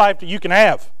best life that you can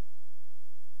have.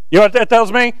 You know what that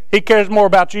tells me? He cares more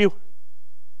about you.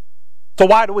 So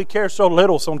why do we care so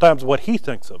little sometimes what He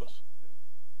thinks of us?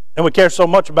 And we care so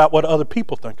much about what other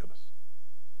people think of us.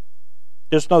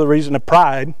 Just another reason that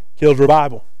pride kills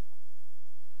revival.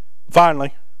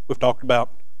 Finally, we've talked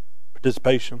about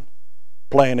participation,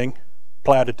 planning,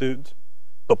 platitudes.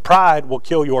 But pride will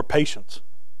kill your patience.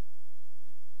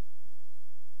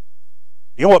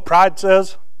 You know what pride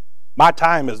says? My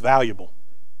time is valuable.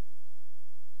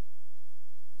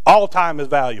 All time is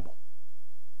valuable.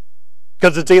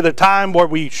 Because it's either time where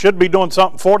we should be doing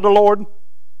something for the Lord,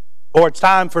 or it's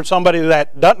time for somebody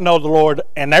that doesn't know the Lord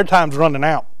and their time's running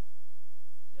out.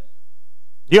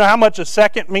 You know how much a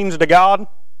second means to God?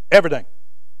 Everything.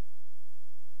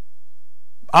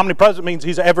 Omnipresent means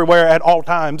He's everywhere at all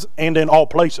times and in all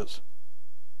places.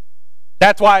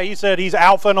 That's why He said He's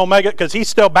Alpha and Omega, because He's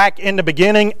still back in the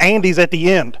beginning and He's at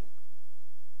the end.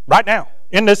 Right now,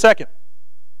 in this second.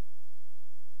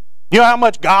 You know how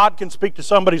much God can speak to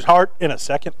somebody's heart in a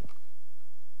second?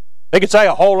 They can say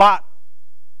a whole lot.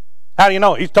 How do you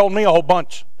know? He's told me a whole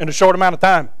bunch in a short amount of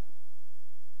time.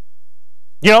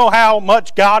 You know how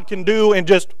much God can do in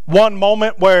just one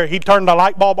moment where He turned the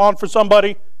light bulb on for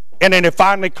somebody and then it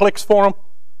finally clicks for them?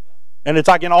 And it's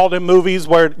like in all them movies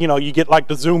where, you know, you get like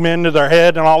the zoom into their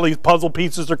head and all these puzzle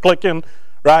pieces are clicking,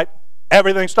 right?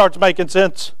 Everything starts making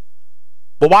sense.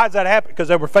 But why does that happen? Because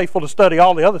they were faithful to study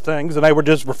all the other things and they were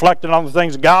just reflecting on the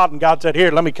things of God, and God said, here,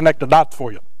 let me connect the dots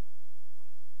for you.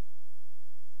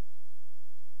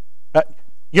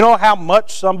 You know how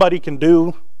much somebody can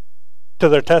do to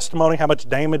their testimony, how much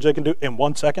damage they can do in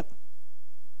 1 second?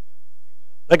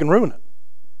 They can ruin it.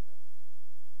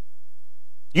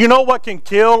 You know what can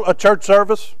kill a church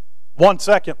service? 1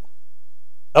 second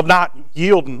of not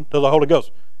yielding to the Holy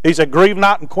Ghost. He said, grieve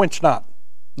not and quench not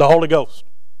the Holy Ghost.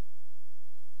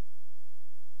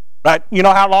 Right? You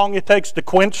know how long it takes to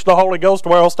quench the Holy Ghost to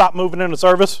where he'll stop moving in the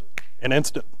service? An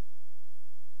instant.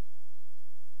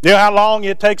 You know how long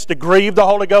it takes to grieve the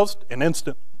Holy Ghost? An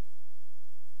instant.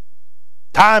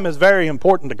 Time is very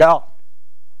important to God.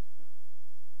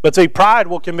 But see, pride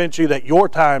will convince you that your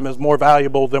time is more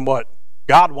valuable than what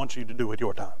God wants you to do with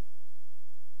your time.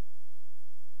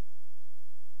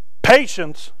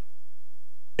 Patience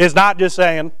is not just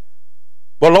saying,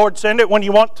 well, Lord, send it when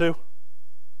you want to.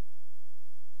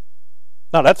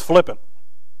 No, that's flippant.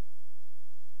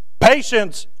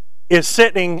 Patience is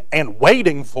sitting and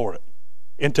waiting for it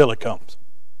until it comes.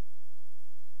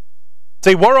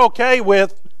 See, we're okay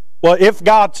with, well, if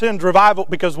God sends revival,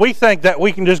 because we think that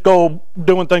we can just go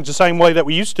doing things the same way that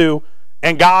we used to,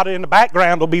 and God in the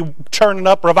background will be churning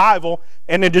up revival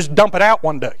and then just dump it out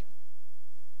one day.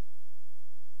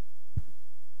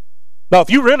 Now, if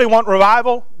you really want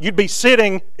revival, you'd be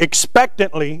sitting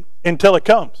expectantly until it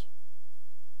comes.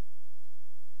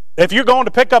 If you're going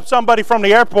to pick up somebody from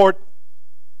the airport,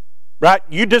 right,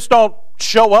 you just don't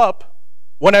show up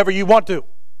whenever you want to.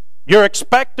 You're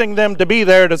expecting them to be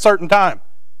there at a certain time.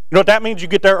 You know what that means? You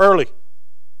get there early.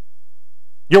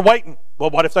 You're waiting. Well,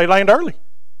 what if they land early?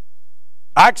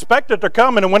 I expect that they're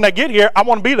coming, and when they get here, I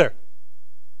want to be there.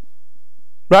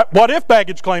 Right? What if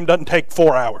baggage claim doesn't take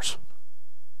 4 hours?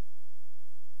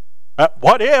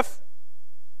 What if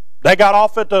they got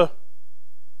off at the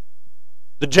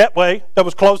jetway that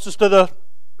was closest to the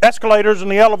escalators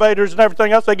and the elevators and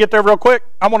everything else? They get there real quick.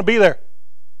 I want to be there.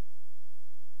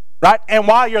 Right? And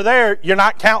while you're there, you're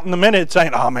not counting the minutes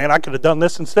saying, oh man, I could have done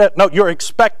this instead. No, you're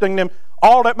expecting them.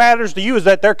 All that matters to you is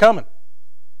that they're coming.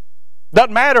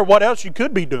 Doesn't matter what else you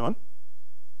could be doing.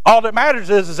 All that matters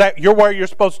is that you're where you're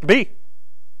supposed to be.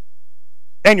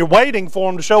 And you're waiting for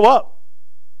them to show up.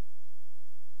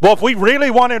 Well, if we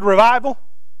really wanted revival,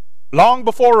 long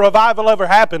before revival ever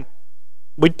happened,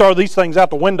 we'd throw these things out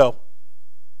the window.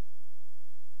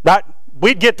 Right?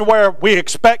 We'd get to where we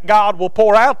expect God will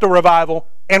pour out the revival,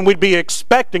 and we'd be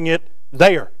expecting it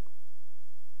there.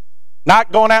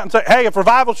 Not going out and say, hey, if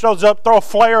revival shows up, throw a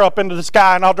flare up into the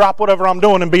sky and I'll drop whatever I'm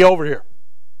doing and be over here.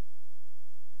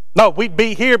 No, we'd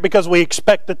be here because we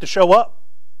expect it to show up.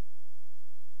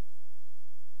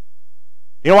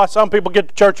 You know why some people get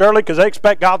to church early? Because they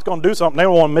expect God's going to do something. They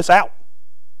don't want to miss out.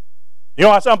 You know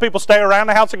why some people stay around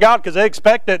the house of God? Because they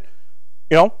expect that,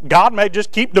 God may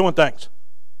just keep doing things.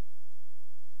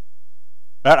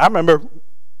 I remember,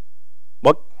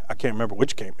 I can't remember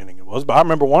which camp meeting it was, but I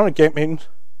remember one of the camp meetings.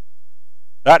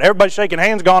 Everybody shaking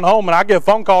hands, gone home, and I get a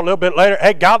phone call a little bit later.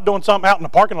 Hey, God's doing something out in the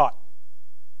parking lot.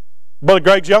 Brother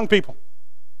Greg's young people.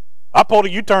 I pulled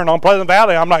a U-turn on Pleasant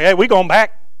Valley. I'm like, hey, we going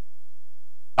back.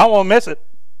 I don't want to miss it.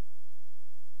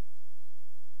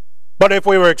 But if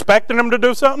we were expecting him to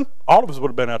do something, all of us would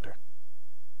have been out there.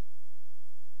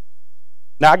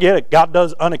 Now I get it. God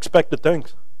does unexpected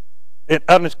things at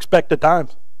unexpected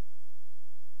times.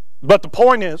 But the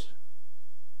point is,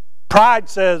 pride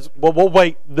says, well, we'll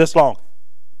wait this long.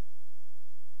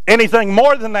 Anything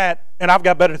more than that, and I've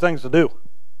got better things to do.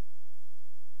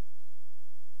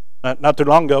 Not too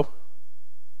long ago,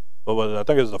 I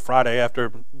think it was the Friday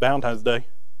after Valentine's Day,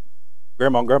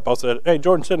 Grandma and Grandpa said, hey,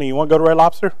 Jordan, Sydney, you want to go to Red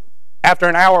Lobster? After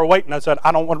an hour of waiting, I said,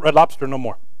 I don't want Red Lobster no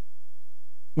more.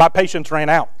 My patience ran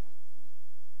out.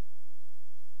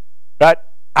 Right?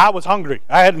 I was hungry.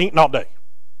 I hadn't eaten all day.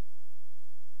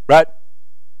 Right?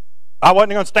 I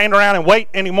wasn't going to stand around and wait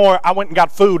anymore. I went and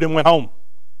got food and went home.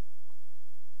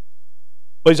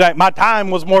 But he's like, my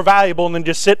time was more valuable than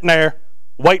just sitting there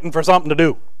waiting for something to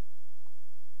do.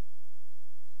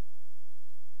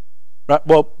 Right?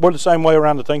 Well, we're the same way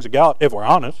around the things of God, if we're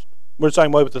honest. We're the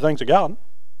same way with the things of God.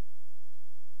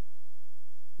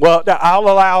 Well, I'll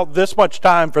allow this much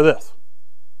time for this.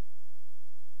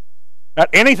 Now,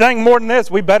 anything more than this,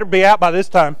 we better be out by this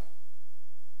time.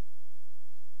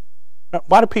 Now,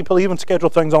 why do people even schedule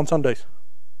things on Sundays?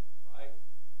 Right.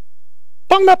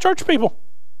 Talking about church people.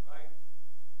 Right.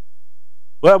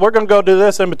 Well, we're going to go do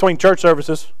this in between church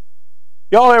services.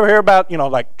 Y'all ever hear about,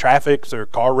 like traffics or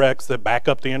car wrecks that back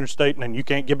up the interstate and then you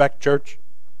can't get back to church?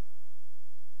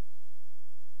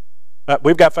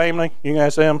 We've got family. You can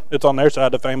ask them. It's on their side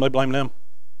of the family. Blame them.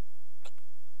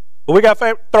 But we got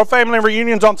throw family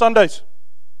reunions on Sundays.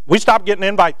 We stopped getting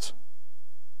invites.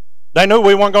 They knew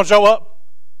we weren't going to show up.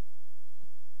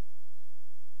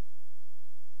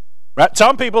 Right?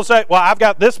 Some people say, well, I've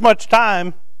got this much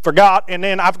time for God, and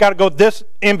then I've got to go this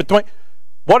in between.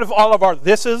 What if all of our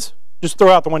thises just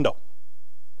throw out the window?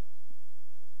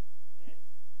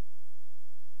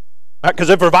 Because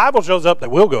if revival shows up, they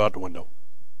will go out the window.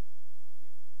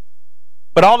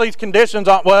 But all these conditions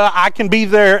on, well, I can be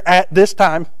there at this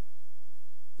time.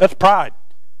 That's pride.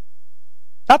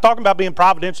 Not talking about being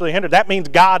providentially hindered. That means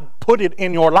God put it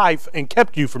in your life and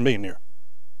kept you from being here.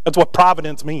 That's what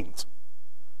providence means.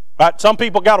 Right? Some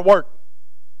people got to work.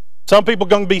 Some people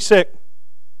going to be sick.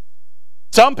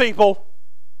 Some people,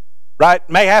 right,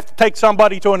 may have to take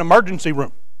somebody to an emergency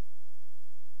room.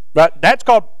 Right? That's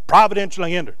called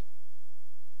providentially hindered.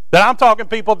 Then I'm talking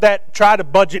people that try to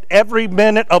budget every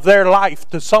minute of their life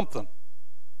to something.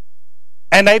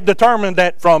 And they've determined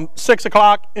that from 6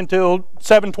 o'clock until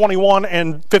 7:21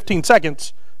 and 15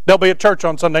 seconds, they'll be at church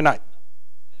on Sunday night.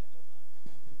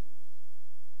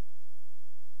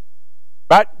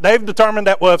 Right? They've determined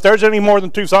that, well, if there's any more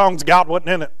than 2 songs, God wasn't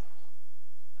in it.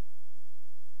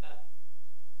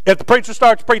 If the preacher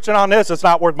starts preaching on this, it's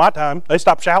not worth my time. They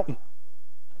stop shouting.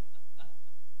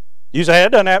 You say,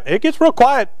 it gets real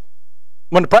quiet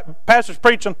when the pastor's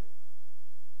preaching.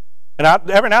 And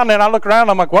every now and then I look around,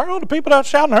 I'm like, where are all the people that were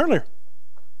shouting earlier?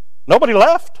 Nobody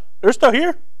left. They're still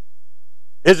here.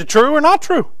 Is it true or not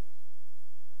true?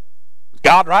 Is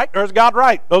God right or is God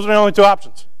right? Those are the only 2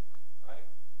 options.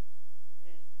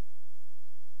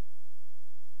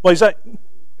 Well, you say,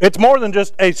 it's more than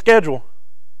just a schedule.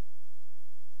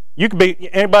 You could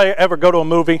be, anybody ever go to a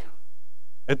movie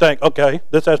and think, okay,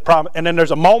 this has promise, and then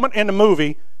there's a moment in the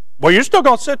movie where you're still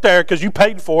going to sit there because you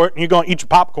paid for it and you're going to eat your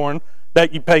popcorn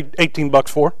that you paid $18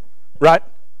 for, right?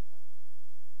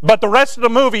 But the rest of the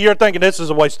movie, you're thinking this is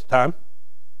a waste of time.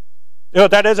 You know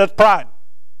what that is? That's pride.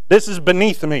 This is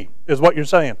beneath me, is what you're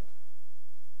saying.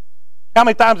 How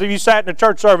many times have you sat in a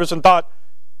church service and thought,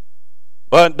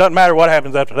 well, it doesn't matter what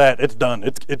happens after that. It's done.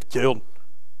 It's killed.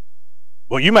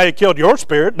 Well, you may have killed your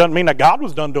spirit. Doesn't mean that God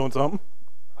was done doing something.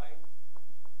 Right.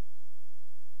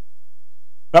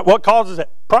 But what causes it?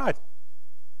 Pride.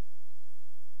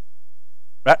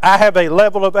 I have a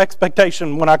level of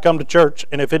expectation when I come to church,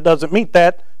 and if it doesn't meet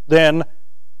that, then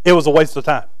it was a waste of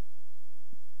time.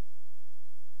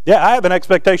 Yeah, I have an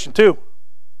expectation too.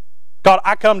 God,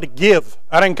 I come to give.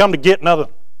 I didn't come to get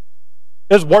nothing.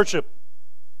 It's worship.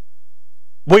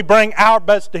 We bring our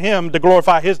best to Him to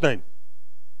glorify His name.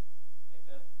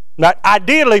 Now,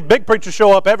 ideally, big preachers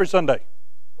show up every Sunday.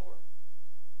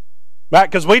 Right?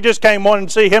 Because we just came wanting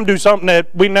to see Him do something that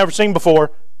we've never seen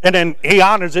before, and then He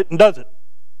honors it and does it.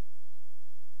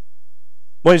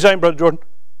 What are you saying, Brother Jordan?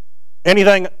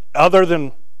 Anything other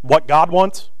than what God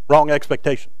wants, wrong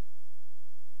expectation.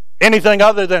 Anything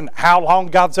other than how long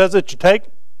God says it should take,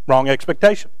 wrong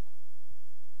expectation.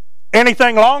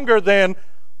 Anything longer than,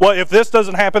 well, if this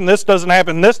doesn't happen, this doesn't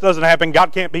happen, this doesn't happen,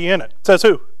 God can't be in it. Says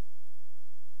who?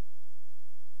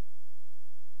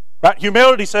 Right?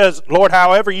 Humility says, Lord,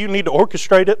 however you need to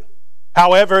orchestrate it,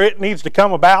 however it needs to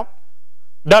come about,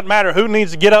 doesn't matter who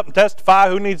needs to get up and testify,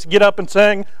 who needs to get up and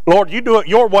sing. Lord, you do it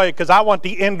your way because I want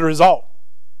the end result.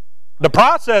 The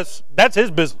process, that's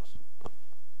His business.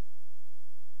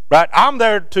 Right? I'm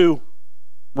there to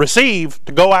receive,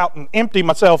 to go out and empty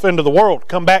myself into the world,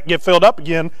 come back, get filled up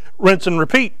again, rinse and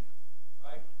repeat.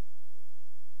 Right.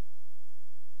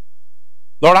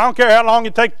 Lord, I don't care how long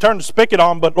it takes to turn the spigot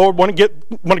on, but Lord, when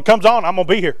it comes on, I'm going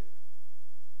to be here.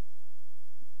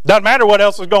 Doesn't matter what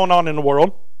else is going on in the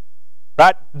world.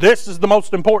 Right? This is the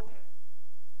most important.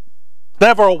 It's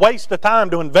never a waste of time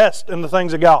to invest in the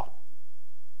things of God.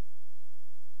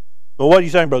 But what are you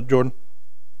saying, Brother Jordan?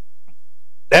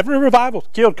 Every revival is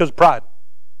killed because of pride.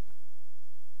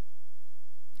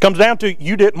 Comes down to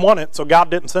you didn't want it, so God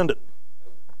didn't send it.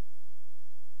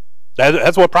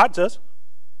 That's what pride says.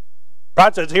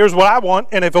 Pride says, here's what I want,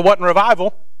 and if it wasn't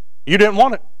revival, you didn't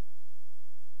want it.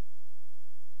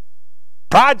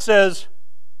 Pride says,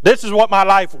 this is what my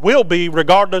life will be,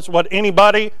 regardless of what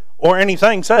anybody or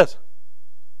anything says.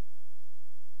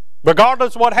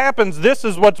 Regardless of what happens, this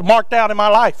is what's marked out in my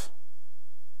life.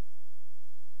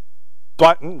 So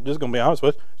I'm just going to be honest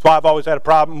with you. That's why I've always had a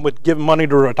problem with giving money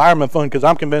to a retirement fund, because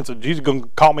I'm convinced that Jesus is going to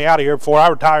call me out of here before I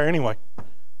retire anyway.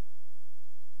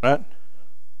 Right?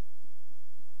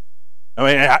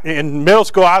 I mean, in middle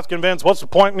school, I was convinced, what's the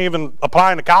point in even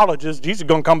applying to colleges? Jesus is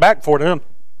going to come back before then.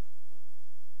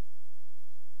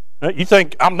 You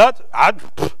think I'm nuts?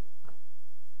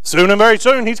 Soon and very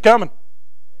soon, He's coming.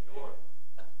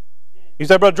 You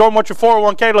say, Brother Jordan, what's your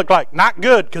 401k look like? Not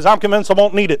good, because I'm convinced I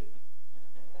won't need it.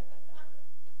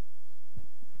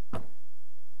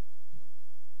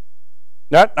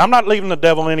 Right? I'm not leaving the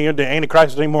devil any of the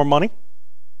Antichrist any more money.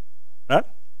 Right?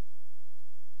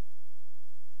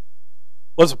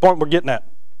 What's the point we're getting at?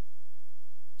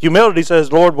 Humility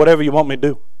says, Lord, whatever you want me to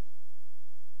do.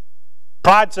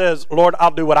 Pride says, Lord,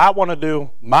 I'll do what I want to do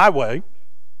my way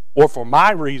or for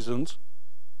my reasons.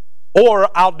 or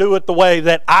I'll do it the way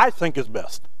that I think is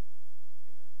best.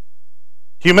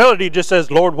 Humility just says,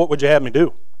 Lord, what would you have me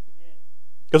do?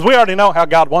 Because we already know how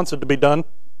God wants it to be done,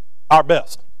 our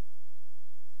best.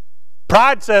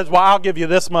 Pride says, well, I'll give you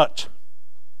this much,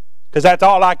 because that's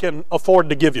all I can afford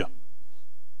to give you.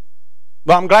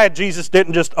 But I'm glad Jesus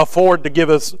didn't just afford to give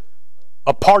us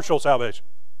a partial salvation.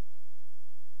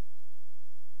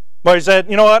 But he said,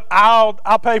 you know what,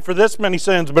 I'll pay for this many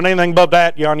sins, but anything above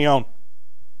that, you're on your own.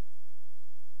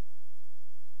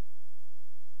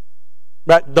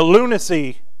 Right? The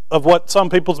lunacy of what some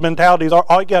people's mentalities are,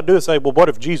 all you got to do is say, well, what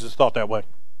if Jesus thought that way?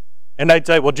 And they'd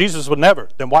say, well, Jesus would never.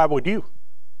 Then why would you?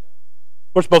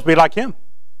 We're supposed to be like him.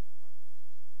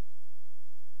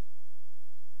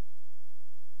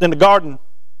 In the Garden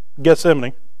of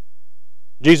Gethsemane,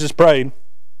 Jesus prayed,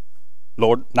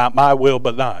 Lord, not my will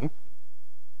but thine.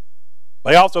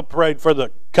 But he also prayed for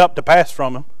the cup to pass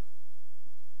from him.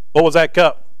 What was that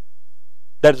cup?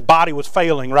 That his body was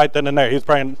failing right then and there. He was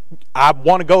praying, I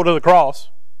want to go to the cross.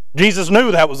 Jesus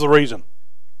knew that was the reason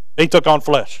he took on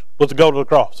flesh, was to go to the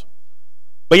cross.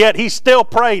 But yet he still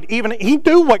prayed. Even he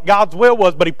knew what God's will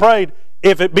was, but he prayed,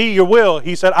 if it be your will,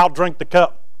 he said, I'll drink the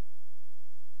cup.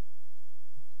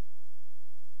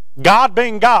 God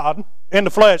being God in the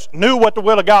flesh knew what the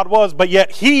will of God was, but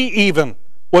yet he even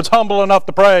was humble enough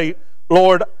to pray,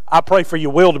 Lord, I pray for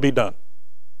your will to be done.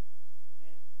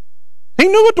 He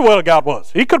knew what the will of God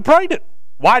was. He could have prayed it.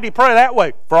 Why did he pray that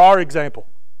way? For our example.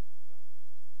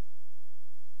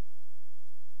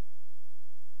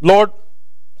 Lord,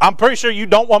 I'm pretty sure you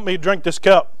don't want me to drink this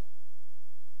cup.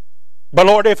 But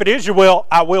Lord, if it is your will,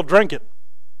 I will drink it.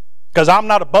 Because I'm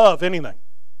not above anything.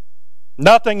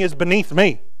 Nothing is beneath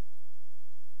me.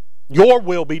 Your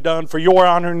will be done for your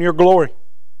honor and your glory.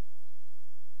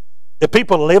 If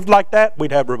people lived like that,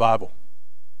 we'd have revival.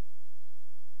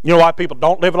 You know why people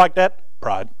don't live like that?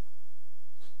 Pride.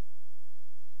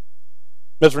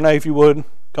 Miss Renee, if you would,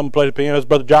 come and play the piano.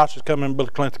 Brother Josh is coming, Brother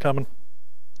Clint's coming.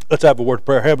 Let's have a word of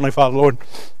prayer. Heavenly Father, Lord,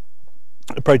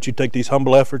 I pray that you take these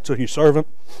humble efforts of your servant.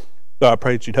 Lord, I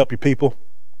pray that you'd help your people.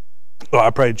 Lord,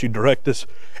 I pray that you direct this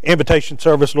invitation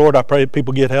service. Lord, I pray that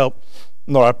people get help.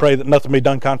 Lord, I pray that nothing be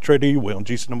done contrary to your will. In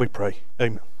Jesus' name we pray.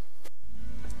 Amen.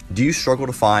 Do you struggle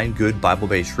to find good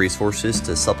Bible-based resources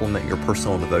to supplement your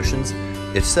personal devotions?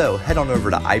 If so, head on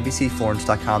over to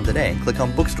ibcflorence.com today and click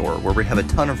on Bookstore, where we have a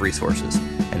ton of resources.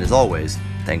 And as always,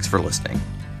 thanks for listening.